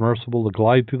permit the submersible to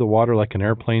glide through the water like an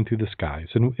airplane through the skies.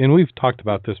 And we've talked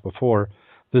about this before.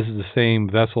 This is the same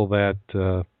vessel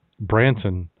that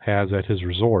Branson has at his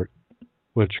resort,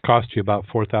 which costs you about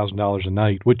 $4,000 a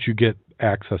night, which you get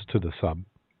access to the sub.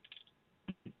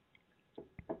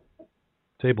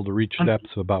 It's able to reach depths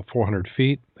of about 400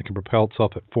 feet. It can propel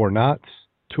itself at 4 knots.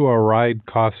 2-hour ride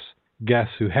costs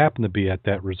guests who happen to be at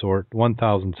that resort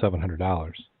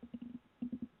 $1,700.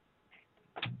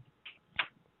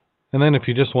 And then if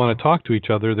you just want to talk to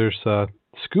each other, there's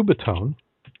Scuba Tone,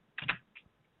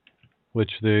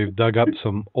 which they've dug up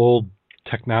some old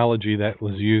technology that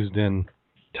was used in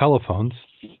telephones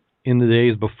in the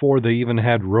days before they even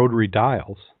had rotary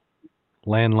dials.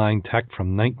 Landline tech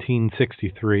from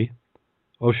 1963.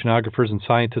 Oceanographers and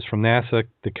scientists from NASA,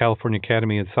 the California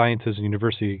Academy of Sciences, and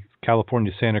University of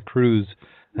California, Santa Cruz,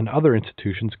 and other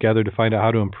institutions gathered to find out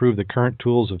how to improve the current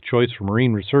tools of choice for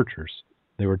marine researchers.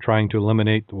 They were trying to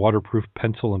eliminate the waterproof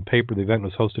pencil and paper. The event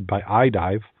was hosted by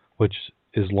iDive, which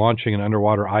is launching an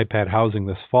underwater iPad housing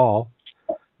this fall.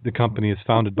 The company is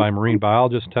founded by marine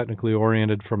biologists, technically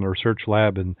oriented from the research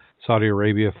lab in Saudi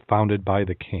Arabia, founded by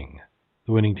the king.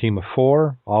 The winning team of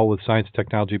 4, all with science and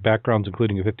technology backgrounds,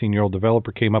 including a 15-year-old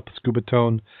developer, came up with Scuba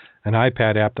Tone, an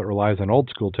iPad app that relies on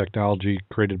old-school technology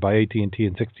created by AT&T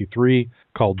in '63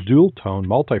 called Dual Tone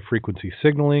Multi-Frequency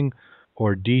Signaling,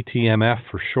 or DTMF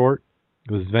for short.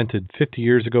 It was invented 50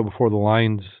 years ago before the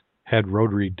lines had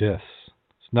rotary discs.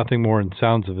 It's nothing more than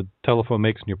sounds of a telephone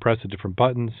makes when you press the different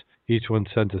buttons. Each one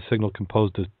sends a signal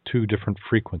composed of 2 different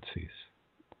frequencies.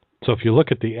 So if you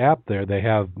look at the app there, they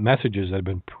have messages that have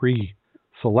been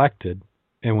pre-selected,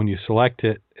 and when you select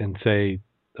it and say,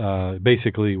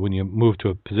 basically when you move to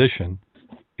a position,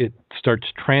 it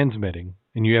starts transmitting,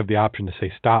 and you have the option to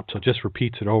say stop, so it just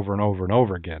repeats it over and over and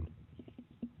over again.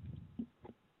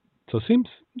 So it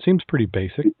seems pretty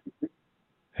basic.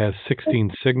 Has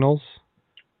 16 signals,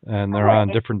 and they're on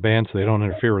different bands, so they don't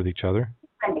interfere with each other.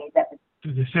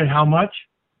 Did they say how much?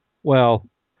 Well,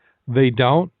 they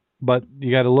don't, but you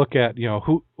got to look at,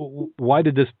 why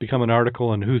did this become an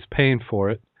article and who's paying for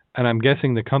it? And I'm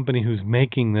guessing the company who's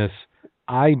making this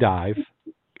iDive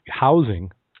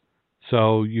housing.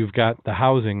 So you've got the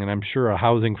housing, and I'm sure a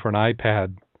housing for an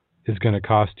iPad is going to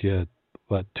cost you,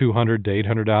 what, $200 to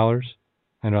 $800?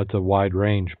 I know it's a wide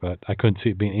range, but I couldn't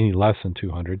see it being any less than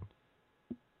 $200.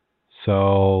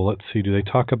 So let's see, do they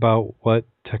talk about what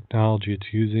technology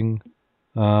it's using?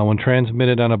 When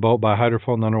transmitted on a boat by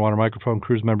hydrophone and underwater microphone,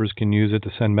 cruise members can use it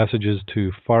to send messages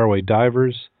to faraway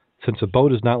divers. Since a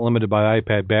boat is not limited by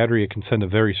iPad battery, it can send a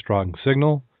very strong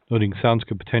signal. Noting sounds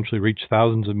could potentially reach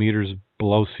thousands of meters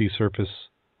below sea surface,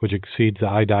 which exceeds the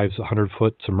iDive's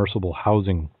 100-foot submersible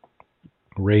housing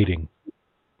rating.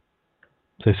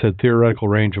 They said theoretical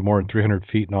range of more than 300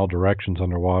 feet in all directions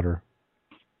underwater.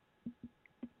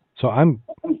 So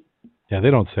they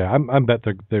don't say. I bet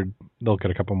they'll get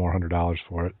a couple more $100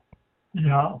 for it.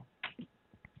 Yeah.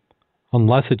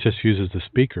 Unless it just uses the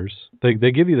speakers. They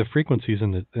give you the frequencies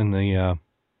in the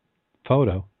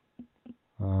photo.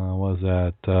 Was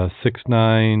that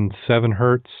 697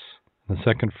 hertz? The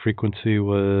second frequency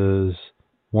was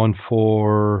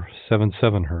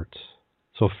 1477 hertz.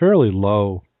 So fairly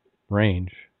low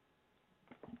range.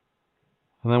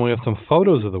 And then we have some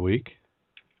photos of the week.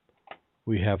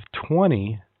 We have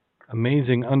 20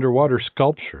 amazing underwater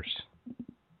sculptures.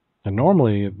 And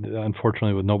normally,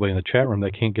 unfortunately, with nobody in the chat room,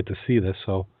 they can't get to see this.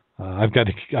 So I've got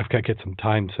to get some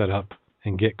time set up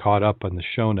and get caught up on the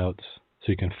show notes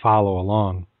so you can follow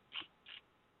along.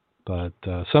 But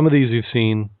some of these you've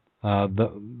seen,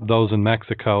 those in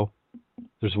Mexico.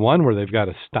 There's one where they've got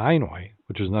a Steinway,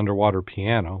 which is an underwater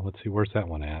piano. Let's see, where's that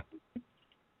one at?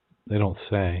 They don't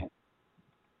say.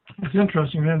 It's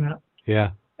interesting, isn't it?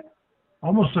 Yeah.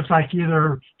 Almost looks like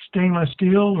either stainless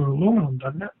steel or aluminum,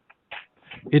 doesn't it?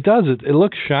 It does. It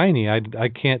looks shiny. I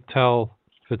can't tell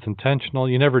if it's intentional.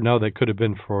 You never know. That could have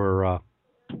been for a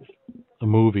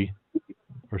movie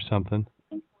or something.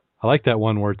 I like that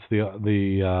one where it's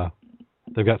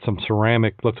they've got some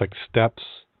ceramic, looks like steps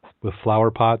with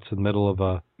flower pots in the middle of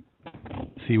a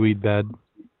seaweed bed.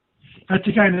 That's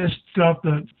the kind of stuff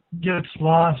that gets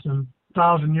lost, and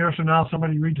 1,000 years from now,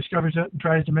 somebody rediscovers it and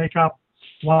tries to make up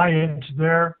why it's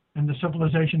there and the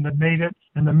civilization that made it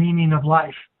and the meaning of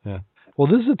life. Yeah.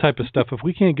 Well, this is the type of stuff, if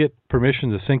we can't get permission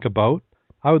to sink a boat,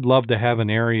 I would love to have an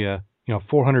area,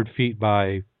 400 feet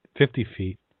by 50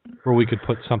 feet where we could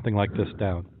put something like this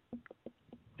down.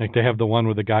 Like they have the one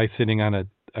with the guy sitting on a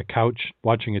couch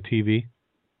watching a TV.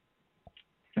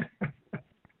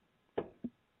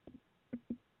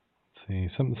 See,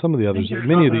 some of the others,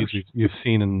 many of these you've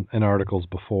seen in articles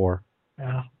before.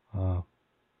 Yeah.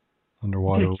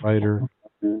 Underwater rider,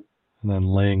 and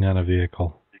then laying on a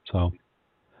vehicle. So,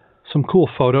 some cool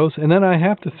photos. And then I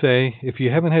have to say, if you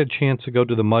haven't had a chance to go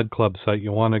to the Mud Club site,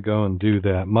 you want to go and do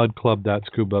that.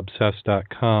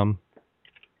 mudclub.scubaobsessed.com.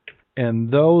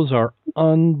 And those are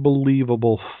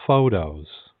unbelievable photos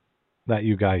that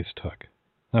you guys took.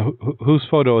 Now, whose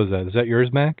photo is that? Is that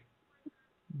yours, Mac?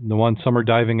 The one summer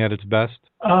diving at its best?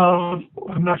 I'm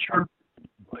not sure.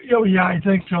 Oh, yeah, I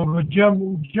think so. But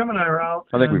Jim and I are out.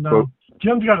 I think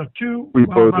Jim's got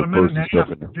about a minute and a half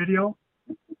video.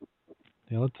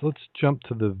 Yeah, let's jump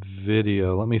to the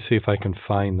video. Let me see if I can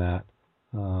find that.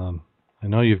 I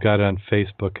know you've got it on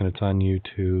Facebook and it's on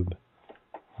YouTube.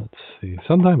 Let's see.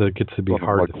 Sometimes it gets to be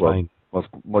hard to find.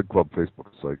 Mud Club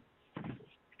Facebook site.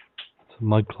 It's a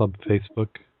Mud Club Facebook.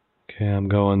 Okay, I'm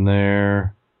going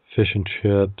there. Fish and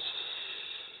chips.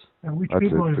 And we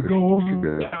people go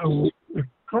over the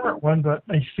current one, but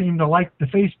they seem to like the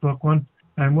Facebook one,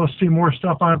 and we'll see more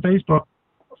stuff on Facebook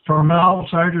from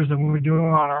outsiders than we do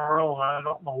on our own. I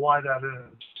don't know why that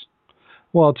is.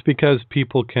 Well, it's because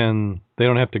people they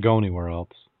don't have to go anywhere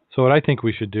else. So what I think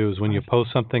we should do is when you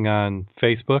post something on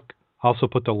Facebook, also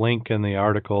put the link in the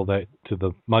article to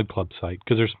the Mud Club site,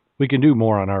 because we can do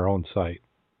more on our own site.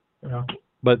 Yeah.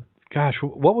 But gosh,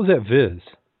 what was that viz?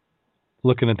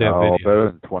 Looking at that video.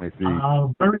 Better than 20 feet.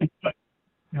 Very good.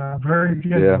 Very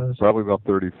good. Yeah, probably about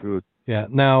 30 feet. Yeah.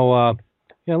 Now,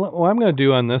 what I'm going to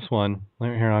do on this one,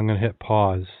 here I'm going to hit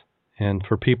pause. And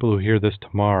for people who hear this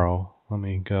tomorrow, let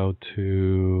me go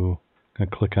to, I'm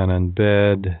going to click on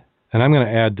embed. And I'm going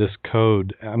to add this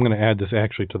code. I'm going to add this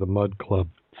actually to the Mud Club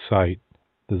site,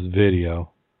 this video.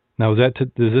 Now, is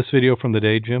this video from the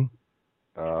day, Jim?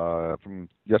 From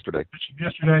yesterday.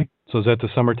 Yesterday. So is that the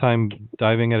summertime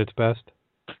diving at its best?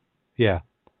 Yeah.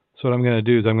 So what I'm going to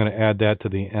do is I'm going to add that to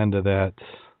the end of that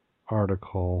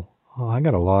article. Oh, I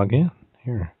got to log in.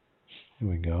 Here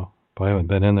we go. But I haven't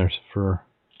been in there for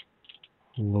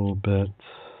a little bit.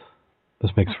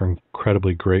 This makes for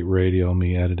incredibly great radio,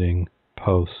 me editing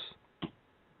posts.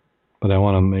 But I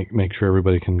want to make sure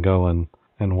everybody can go and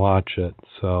watch it.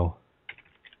 So.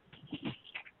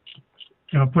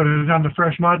 Put it on the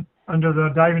fresh mud under the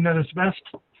diving at its best?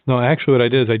 No, actually what I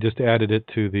did is I just added it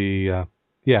to the,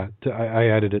 I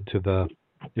added it to the,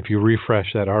 if you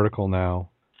refresh that article now,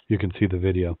 you can see the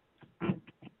video.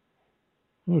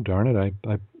 Oh, darn it,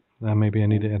 maybe I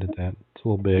need to edit that. It's a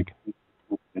little big.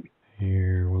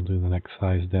 Here, we'll do the next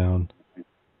size down.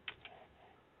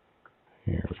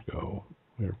 Here we go.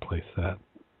 We replace that.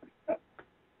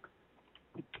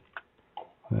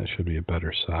 That should be a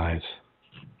better size.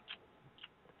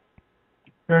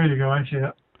 There you go, I see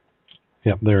it.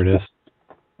 Yep, there it is.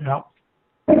 Yep.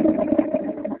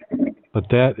 But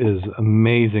that is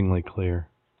amazingly clear.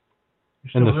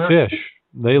 And the fish,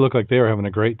 they look like they were having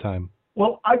a great time.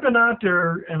 Well, I've been out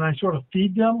there and I sort of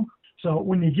feed them. So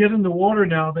when you get in the water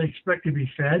now, they expect to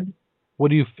be fed. What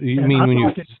do you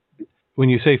mean when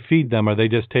you say feed them? Are they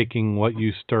just taking what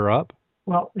you stir up?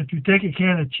 Well, if you take a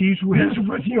can of Cheese Whiz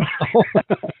with you,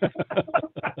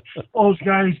 those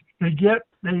guys, they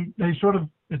sort of,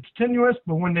 it's tenuous,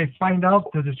 but when they find out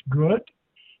that it's good,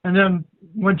 and then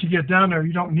once you get down there,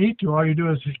 you don't need to. All you do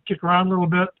is just kick around a little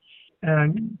bit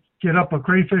and get up a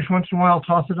crayfish once in a while,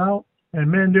 toss it out,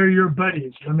 and man, they're your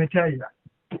buddies. Let me tell you that.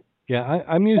 Yeah,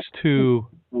 I'm used to,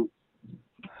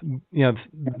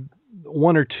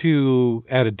 one or two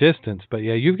at a distance, but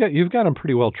yeah, you've got them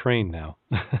pretty well trained now.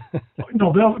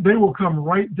 No, they will come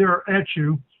right there at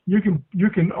you. You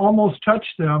can almost touch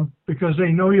them because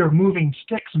they know you're moving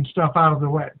sticks and stuff out of the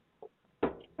way.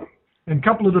 And a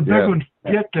couple of the big ones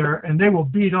get there, and they will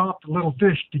beat off the little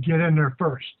fish to get in there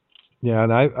first. Yeah,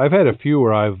 and I've had a few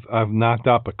where I've knocked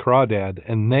up a crawdad,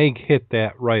 and they hit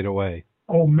that right away.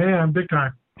 Oh man, big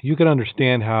time. You can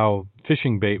understand how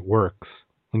fishing bait works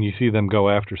when you see them go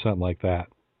after something like that.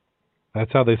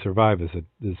 That's how they survive, is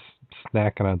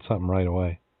snacking on something right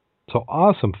away. So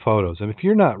awesome photos. And if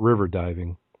you're not river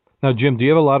diving, Now, Jim, do you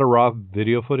have a lot of raw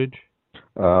video footage?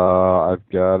 I've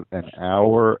got an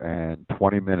hour and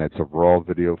 20 minutes of raw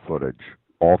video footage,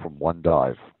 all from one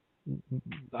dive.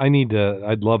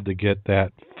 I'd love to get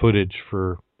that footage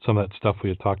for some of that stuff we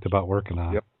had talked about working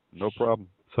on. Yep, no problem.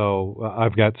 So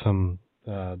I've got some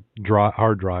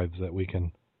hard drives that we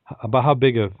can. About how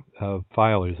big a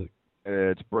file is it?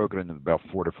 It's broken into about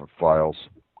 4 different files.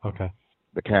 Okay.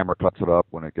 The camera cuts it up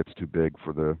when it gets too big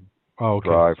for the okay.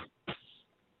 drive.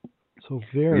 So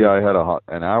very. Yeah, I had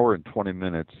an hour and 20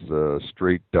 minutes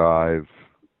straight dive,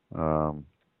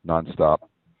 nonstop.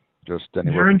 Just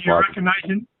anywhere.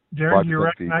 Darren, you're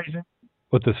recognizing?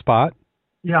 With the spot?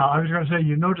 Yeah, I was going to say,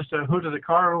 you noticed the hood of the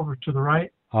car over to the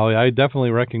right? Oh, yeah, I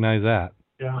definitely recognize that.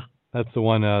 Yeah. That's the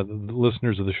one the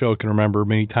listeners of the show can remember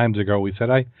many times ago. We said,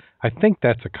 I think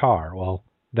that's a car. Well,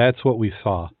 that's what we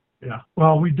saw. Yeah.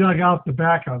 Well, we dug out the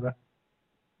back of it.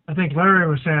 I think Larry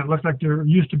was saying it looked like there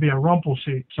used to be a rumble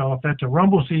seat. So if that's a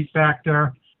rumble seat back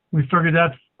there, we figured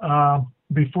that's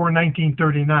before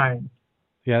 1939.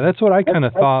 Yeah, that's what I kind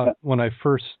of thought when I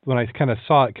kind of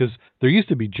saw it, because there used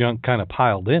to be junk kind of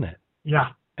piled in it. Yeah.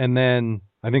 And then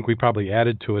I think we probably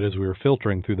added to it as we were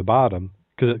filtering through the bottom,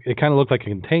 because it kind of looked like a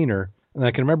container. And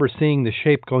I can remember seeing the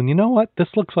shape going, you know what? This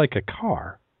looks like a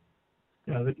car.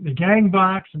 Yeah, the gang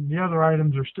box and the other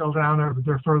items are still down there, but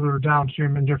they're further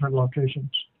downstream in different locations.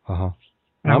 Uh-huh.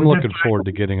 I'm looking forward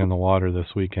to getting in the water this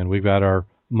weekend. We've got our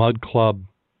Mud Club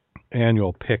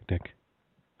annual picnic,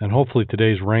 and hopefully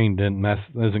today's rain isn't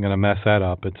going to mess that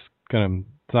up. It's not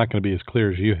going to be as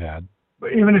clear as you had.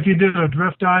 But even if you did a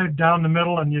drift dive down the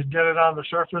middle and you get it on the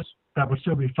surface, that would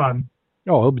still be fun.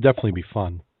 Oh, it'll definitely be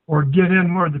fun. Or get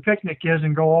in where the picnic is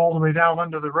and go all the way down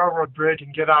under the railroad bridge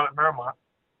and get out at Merrimont.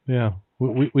 Yeah,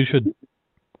 we should.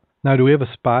 Now, do we have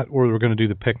a spot where we're going to do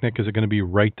the picnic? Is it going to be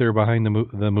right there behind the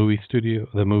movie studio?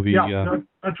 The movie. Yeah,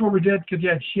 that's what we did, because you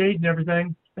had shade and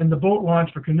everything, and the boat launch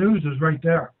for canoes is right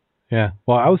there. Yeah.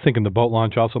 Well, I was thinking the boat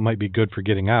launch also might be good for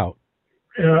getting out.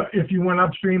 If you went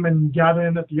upstream and got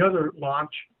in at the other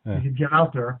launch, you could get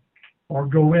out there, or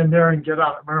go in there and get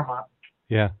out at Merrimont.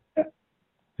 Yeah.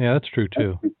 Yeah, that's true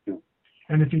too.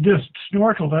 And if you just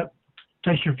snorkeled it,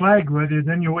 take your flag with you,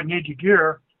 then you wouldn't need your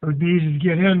gear. It would be easy to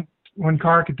get in. One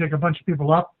car could take a bunch of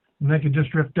people up, and they could just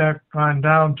drift on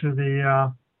down to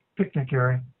the picnic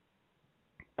area.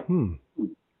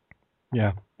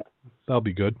 Yeah, that'll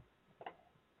be good.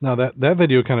 Now that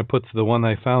video kind of puts the one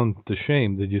I found to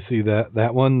shame. Did you see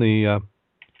that one?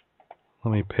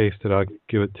 Let me paste it. I'll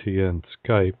give it to you in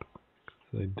Skype.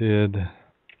 I did,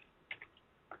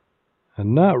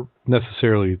 and not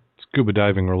necessarily scuba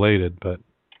diving related, but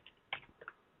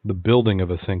the building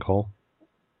of a sinkhole.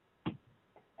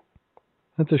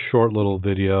 That's a short little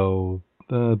video,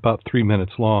 about 3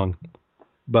 minutes long.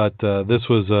 But this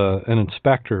was an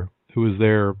inspector who was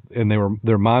there, and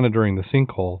they're monitoring the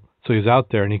sinkhole. So he was out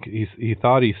there, and he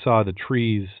thought he saw the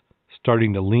trees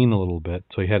starting to lean a little bit.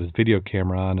 So he had his video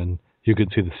camera on, and you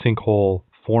could see the sinkhole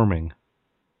forming.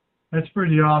 That's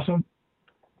pretty awesome,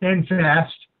 and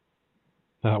fast.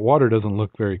 Water doesn't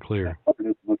look very clear.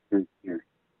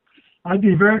 I'd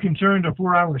be very concerned if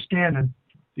I were standing.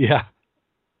 Yeah.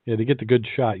 Yeah, to get the good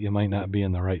shot, you might not be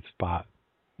in the right spot.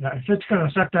 Yeah, if it's going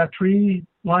to set that tree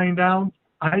lying down,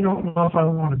 I don't know if I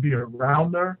want to be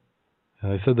around there.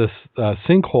 They said this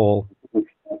sinkhole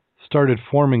started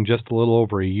forming just a little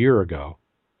over a year ago,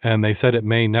 and they said it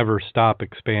may never stop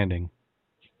expanding.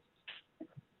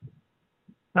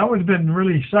 That would have been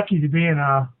really sucky to be in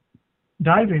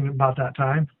diving about that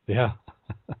time. Yeah.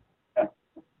 So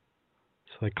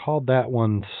they called that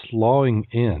one slowing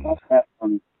in.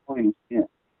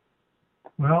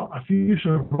 Well, if you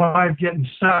survive getting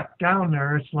sucked down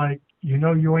there, it's like,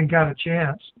 you ain't got a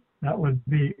chance. That would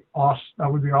be awesome.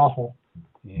 That would be awful.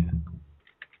 Yeah.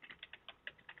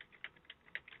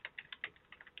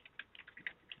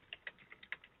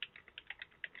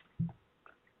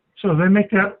 So they make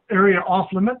that area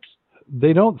off limits?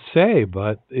 They don't say,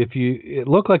 but it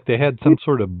looked like they had some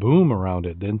sort of boom around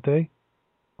it, didn't they?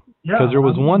 Yeah. Because there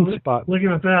was one spot.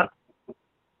 Looking at that.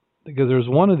 Because there's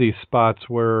one of these spots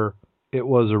where it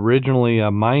was originally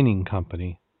a mining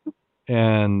company,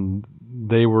 and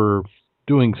they were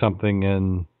doing something,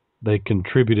 and they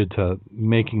contributed to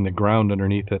making the ground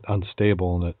underneath it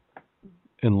unstable, and it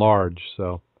enlarged.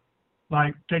 So,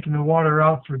 like taking the water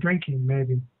out for drinking,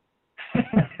 maybe.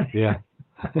 Yeah,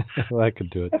 well, that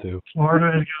could do it too.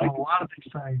 Florida has got a lot of these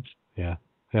things. Yeah.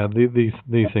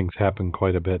 These things happen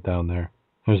quite a bit down there.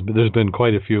 There's been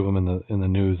quite a few of them in the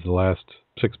news the last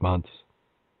 6 months.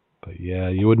 But yeah,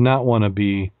 you would not want to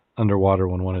be underwater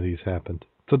when one of these happened.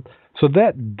 So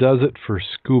that does it for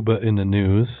scuba in the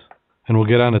news. and we'll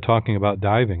get on to talking about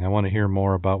diving. I want to hear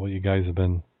more about what you guys have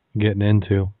been getting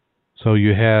into. So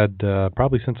you had,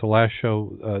 probably since the last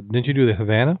show, didn't you do the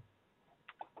Havana?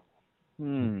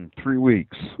 3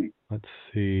 weeks. Let's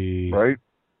see. Right?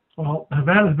 Well,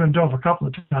 Havana's been done a couple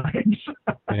of times.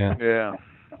 Yeah. Yeah.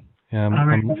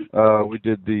 Yeah. We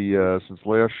did since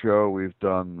last show, we've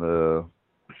done the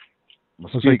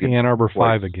Looks like the Muskegon Ann Arbor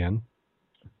twice. 5 again.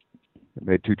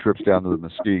 Made 2 trips down to the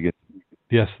Muskegon.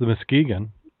 Yes, the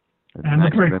Muskegon. And the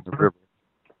Great in the river.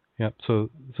 Yep. So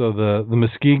the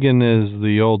Muskegon is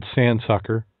the old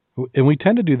sandsucker, and we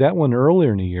tend to do that one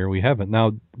earlier in the year. We haven't.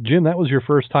 Now, Jim, that was your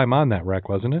first time on that wreck,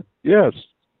 wasn't it? Yes.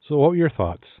 So what were your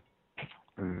thoughts?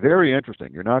 Very interesting.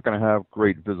 You're not going to have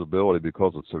great visibility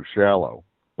because it's so shallow,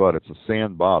 but it's a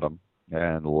sand bottom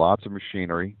and lots of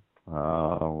machinery,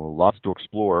 lots to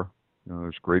explore.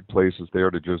 There's great places there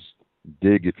to just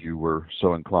dig if you were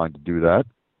so inclined to do that.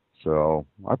 So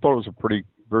I thought it was a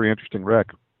very interesting wreck.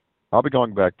 I'll be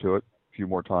going back to it a few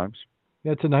more times.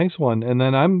 Yeah, it's a nice one. And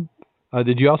then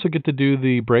did you also get to do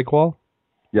the breakwall?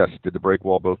 Yes, did the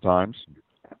breakwall both times.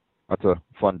 That's a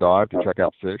fun dive to check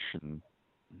out fish and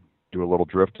do a little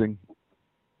drifting.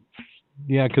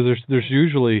 Yeah, because there's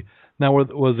usually, now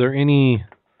was there any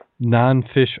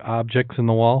non-fish objects in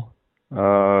the wall?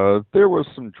 There was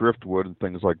some driftwood and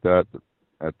things like that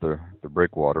at the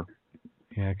breakwater.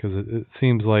 Yeah, because it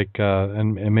seems like,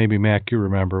 and maybe Mac, you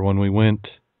remember when we went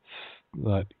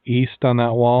east on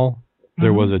that wall,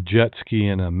 there was a jet ski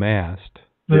and a mast.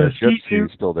 The jet ski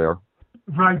is still there.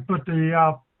 Right, but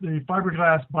the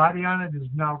fiberglass body on it is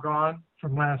now gone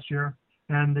from last year,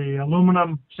 and the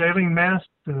aluminum sailing mast,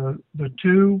 the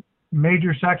 2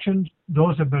 major sections,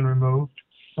 those have been removed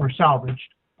or salvaged.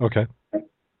 Okay.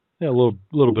 Yeah, a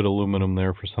little bit of aluminum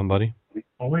there for somebody.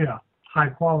 Oh yeah, high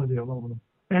quality aluminum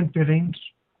and fittings.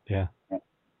 Yeah.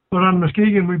 But on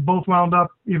Muskegon, we both wound up,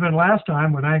 even last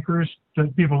time, with anchors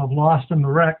that people have lost in the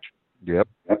wreck. Yep.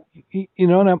 You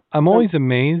know, and I'm always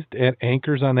amazed at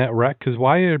anchors on that wreck, because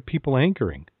why are people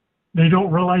anchoring? They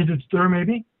don't realize it's there,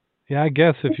 maybe? Yeah, I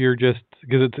guess if you're just,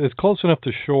 because it's close enough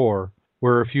to shore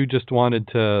where if you just wanted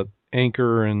to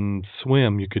anchor and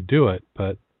swim, you could do it.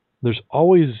 But there's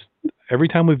always, every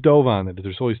time we've dove on it,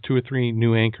 there's always 2 or 3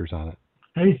 new anchors on it.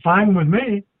 Hey, fine with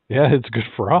me. Yeah, it's good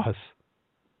for us.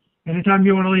 Anytime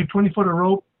you want to leave 20 foot of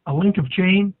rope, a link of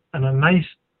chain, and a nice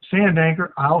sand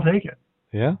anchor, I'll take it.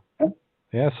 Yeah.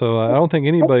 Yeah, so I don't think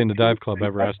anybody in the dive club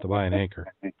ever has to buy an anchor.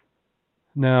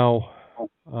 Now,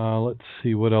 let's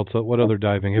see, what else? What other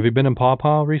diving? Have you been in Paw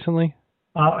Paw recently?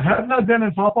 Have not been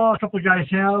in Paw Paw. A couple of guys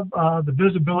have. The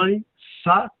visibility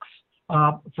sucks.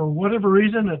 For whatever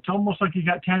reason, it's almost like you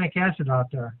got tannic acid out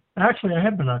there. Actually, I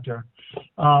have been out there.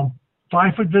 5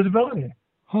 foot visibility.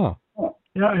 Huh.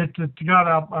 Yeah, it's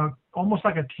got almost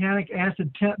like a tannic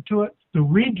acid tint to it. The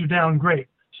reeds are down great.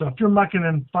 So if you're mucking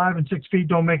in 5 and 6 feet,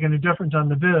 don't make any difference on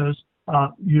the viz.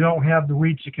 You don't have the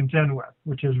weeds to contend with,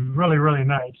 which is really, really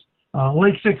nice.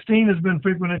 Lake 16 has been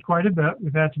frequented quite a bit.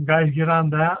 We've had some guys get on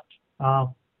that.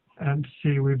 And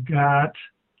see, we've got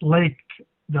the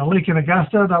lake in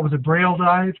Augusta. That was a braille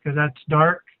dive because that's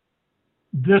dark.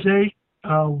 This day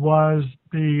was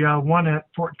the one at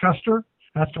Fort Custer.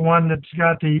 That's the one that's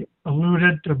got the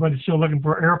eluded, but it's still looking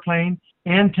for airplane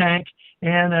and tank.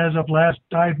 And as of last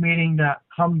dive meeting, that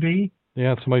Humvee.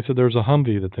 Yeah, somebody said there's a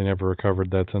Humvee that they never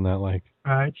recovered that's in that lake.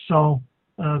 All right, so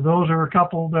those are a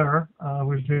couple there.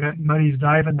 We've got Muddy's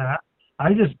diving that.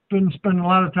 I just been spending a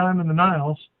lot of time in the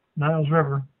Niles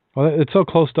River. Well, it's so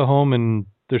close to home, and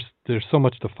there's so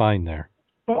much to find there.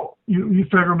 Well, you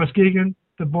figure Muskegon,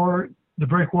 the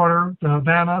Breakwater, the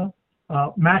Havana,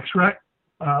 Max Wreck.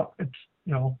 It's,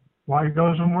 why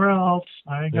go somewhere else?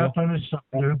 I ain't got plenty of stuff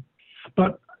to do.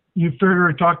 But you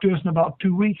figure talk to us in about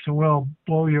 2 weeks and we'll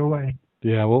blow you away.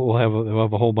 Yeah, we'll have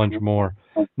a whole bunch more.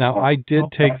 Now, I did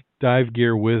take dive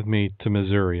gear with me to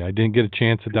Missouri. I didn't get a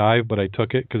chance to dive, but I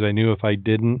took it because I knew if I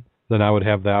didn't, then I would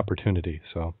have the opportunity.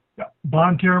 So. Yeah.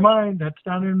 Bon Terre Mine, that's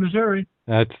down in Missouri.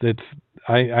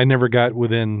 I never got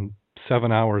within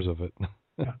 7 hours of it.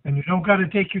 Yeah. And you don't got to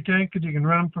take your tank because you can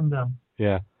run them from them.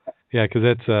 Yeah, because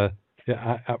that's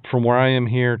from where I am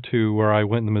here to where I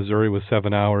went in Missouri was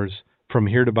 7 hours. From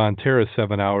here to Bon Terre is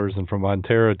 7 hours, and from Bon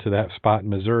Terre to that spot in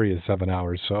Missouri is 7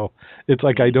 hours. So it's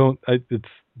like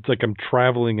it's like I'm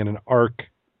traveling in an arc.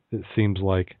 It seems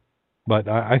like, but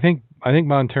I think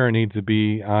Bon Terre needs to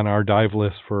be on our dive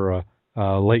list for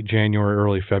a late January,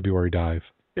 early February dive.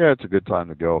 Yeah, it's a good time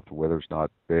to go if the weather's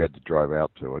not bad to drive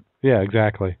out to it. Yeah,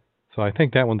 exactly. So I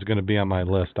think that one's going to be on my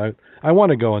list. I want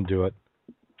to go and do it.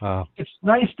 It's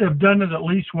nice to have done it at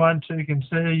least once, so you can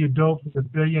say you dove the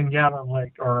billion-gallon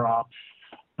lake or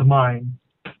the mine.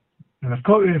 And if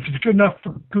it's good enough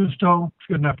for Cousteau, it's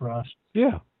good enough for us.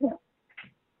 Yeah.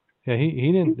 Yeah,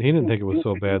 he didn't think it was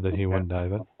so bad that he wouldn't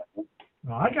dive it.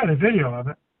 Well, I got a video of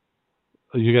it.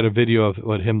 You got a video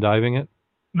of him diving it?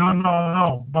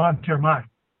 No, volunteer mine.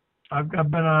 I've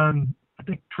been on, I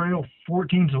think Trail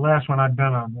 14 is the last one I've been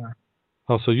on there.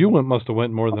 Oh, so you must have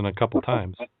went more than a couple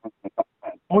times.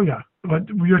 Oh yeah, but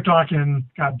you're talking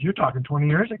 20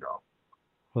 years ago.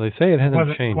 Well, they say it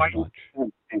hasn't changed quite much.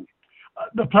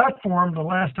 The platform, the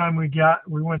last time we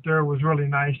went there was really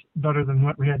nice, better than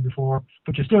what we had before.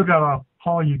 But you still got to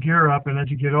haul your gear up, and as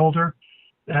you get older,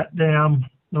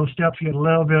 those steps get a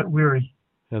little bit weary.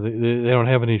 Yeah, they don't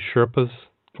have any Sherpas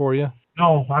for you?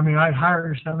 No, I mean, I'd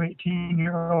hire some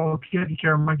 18-year-old kid to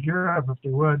carry my gear up if they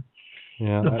would.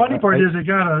 Yeah. The funny part is they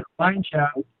got a line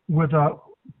shaft with a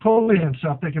pulley and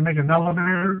stuff. They can make an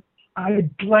elevator.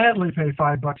 I'd gladly pay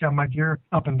 $5 to have my gear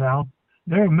up and down.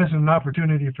 They're missing an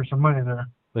opportunity for some money there.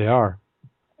 They are.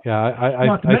 Yeah,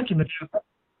 Not to mention the.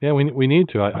 Yeah, we need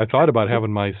to. I thought about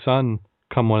having my son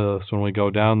come with us when we go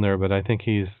down there, but I think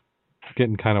he's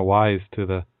getting kind of wise to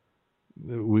the.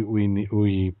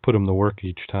 We put him to work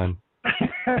each time.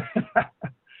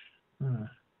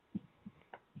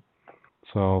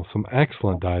 So some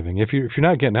excellent diving. If you're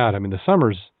not getting out, I mean the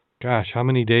summer's. Gosh, how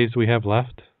many days do we have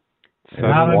left? It's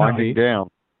winding down.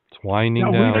 It's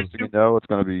winding down. Next thing you know, it's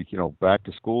going to be back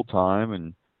to school time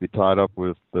and be tied up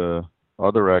with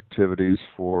other activities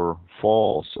for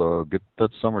fall. So get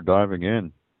that summer diving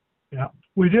in. Yeah,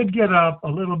 we did get a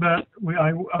little bit.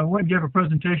 I went and gave a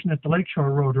presentation at the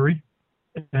Lakeshore Rotary,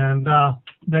 and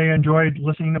they enjoyed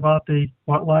listening about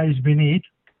what lies beneath.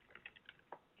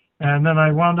 And then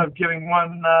I wound up giving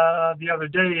one the other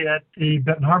day at the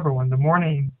Benton Harbor one, the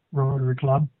Morning Rotary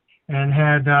Club, and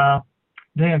had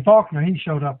Dan Faulkner. He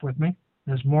showed up with me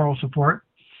as moral support,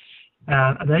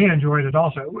 and they enjoyed it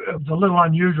also. It was a little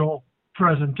unusual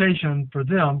presentation for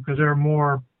them because they're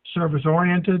more service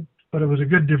oriented, but it was a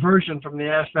good diversion from the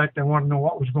aspect they wanted to know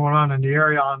what was going on in the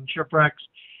area on shipwrecks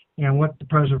and what the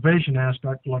preservation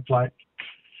aspect looked like.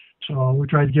 So we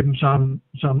tried to give them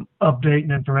some update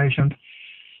and information.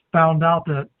 Found out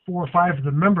that 4 or 5 of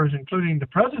the members, including the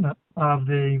president of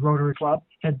the Rotary Club,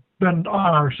 had been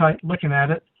on our site looking at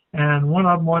it, and one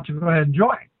of them wants to go ahead and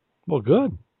join. Well,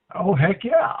 good. Oh, heck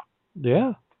yeah.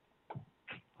 Yeah.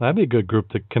 That'd be a good group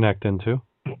to connect into.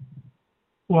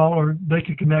 Well, or they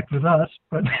could connect with us,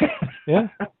 but yeah.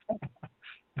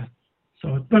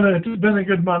 So it's been a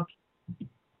good month.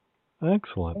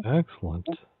 Excellent.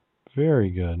 Very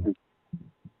good.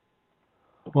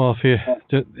 Well,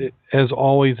 as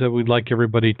always, we'd like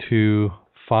everybody to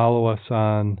follow us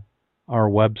on our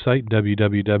website,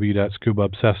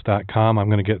 www.scubaobsessed.com. I'm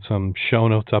going to get some show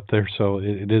notes up there, so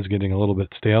it is getting a little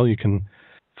bit stale. You can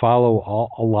follow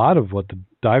a lot of what the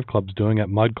dive club's doing at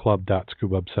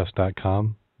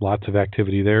mudclub.scubaobsessed.com. Lots of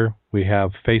activity there. We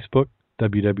have Facebook,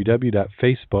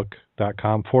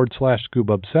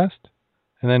 www.facebook.com/scubaobsessed.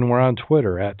 And then we're on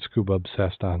Twitter,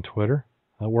 @scubaobsessed on Twitter.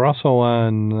 We're also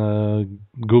on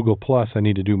Google+. I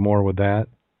need to do more with that.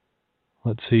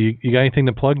 Let's see. You got anything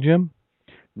to plug, Jim?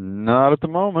 Not at the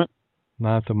moment.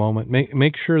 Not at the moment.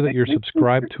 Make sure that you're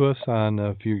subscribed to us on,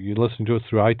 if you listen to us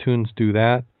through iTunes, do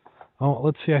that. Oh,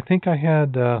 let's see. I think I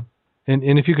had, and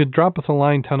if you could drop us a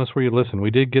line, tell us where you listen. We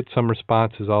did get some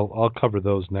responses. I'll cover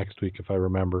those next week if I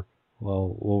remember.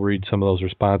 Well, we'll read some of those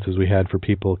responses we had for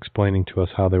people explaining to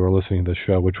us how they were listening to the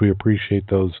show, which we appreciate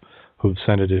those who've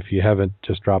sent it. If you haven't,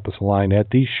 just drop us a line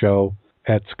at the show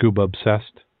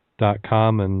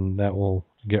 @scubaobsessed.com, and that will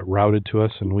get routed to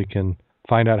us, and we can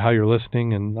find out how you're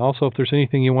listening. And also, if there's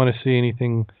anything you want to see,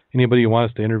 anybody you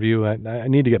want us to interview, I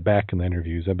need to get back in the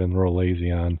interviews. I've been real lazy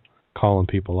on calling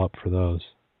people up for those.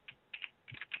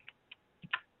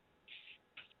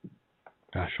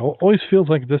 Gosh, always feels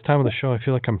like at this time of the show, I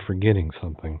feel like I'm forgetting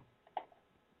something.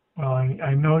 Well,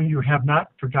 I know you have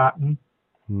not forgotten.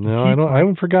 No, I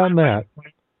haven't forgotten that.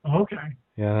 Okay.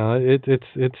 Yeah,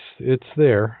 it's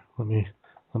there. Let me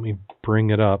bring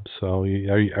it up. So,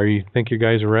 you think you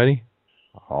guys are ready?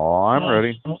 Oh, I'm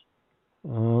ready.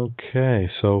 Okay,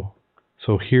 so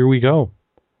here we go.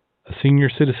 A senior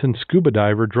citizen scuba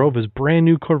diver drove his brand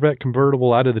new Corvette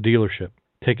convertible out of the dealership.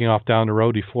 Taking off down the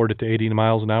road, he floored it to 80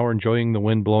 miles an hour, enjoying the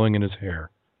wind blowing in his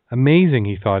hair. Amazing,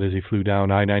 he thought as he flew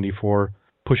down I-94,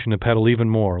 pushing the pedal even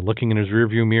more. Looking in his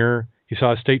rearview mirror, he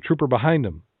saw a state trooper behind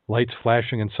him, lights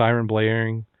flashing and siren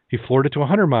blaring. He floored it to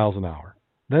 100 miles an hour,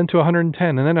 then to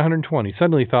 110, and then 120.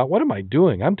 Suddenly he thought, what am I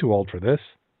doing? I'm too old for this.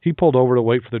 He pulled over to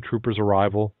wait for the trooper's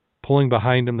arrival. Pulling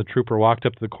behind him, the trooper walked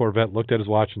up to the Corvette, looked at his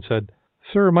watch, and said,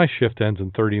 "Sir, my shift ends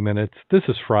in 30 minutes. This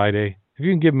is Friday. If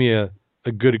you can give me a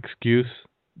good excuse,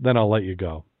 then I'll let you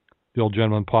go." The old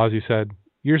gentleman paused. He said,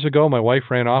 "Years ago, my wife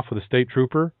ran off with a state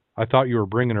trooper. I thought you were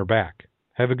bringing her back."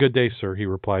 "Have a good day, sir," he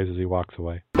replies as he walks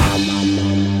away.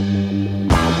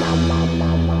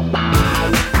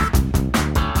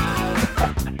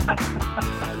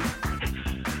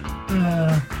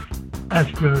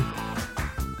 That's good.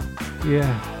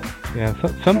 Yeah.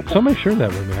 Somebody shared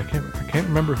that with me. I can't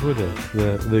remember who it is.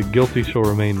 The guilty shall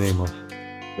remain nameless.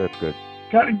 That's good.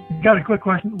 Got a quick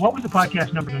question. What was the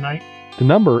podcast number tonight? The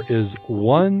number is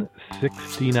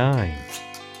 169.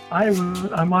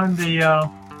 I'm on the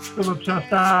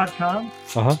phillipshuss.com.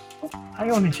 I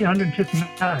only see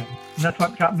 159, and that's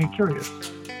what got me curious.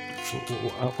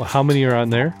 How many are on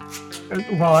there?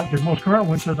 Well, the most current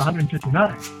one says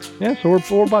 159. Yeah, so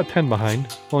we're about 10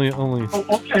 behind. Only. Oh,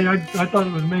 okay. I thought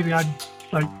it was maybe I'd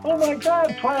like, oh my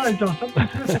God, Twilight Zone,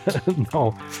 something.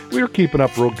 No, we were keeping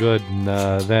up real good, and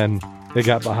then they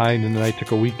got behind, and then I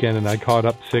took a weekend and I caught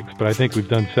up 6. But I think we've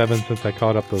done 7 since I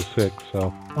caught up those 6.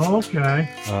 So. Okay.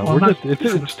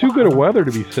 It's too good a weather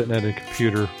to be sitting at a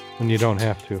computer when you don't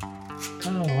have to.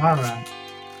 Oh, all right.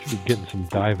 Should be getting some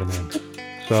diving in.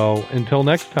 So until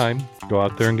next time, go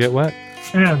out there and get wet.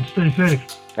 And stay safe.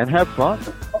 And have fun.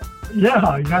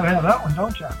 Yeah, you gotta have that one,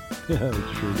 don't you? Yeah, we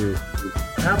sure do.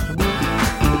 Absolutely.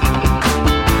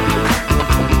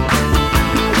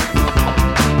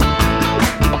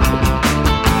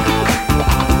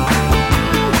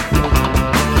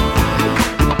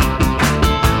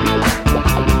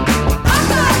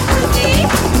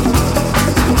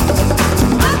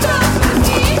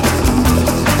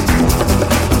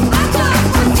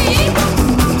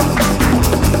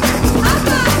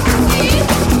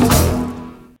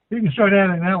 You can start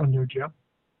adding that one, Jim.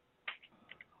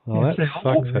 Well, that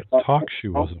sucks. That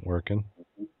TalkShoe wasn't working.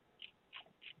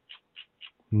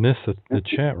 Missed the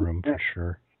chat room for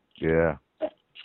sure. Yeah.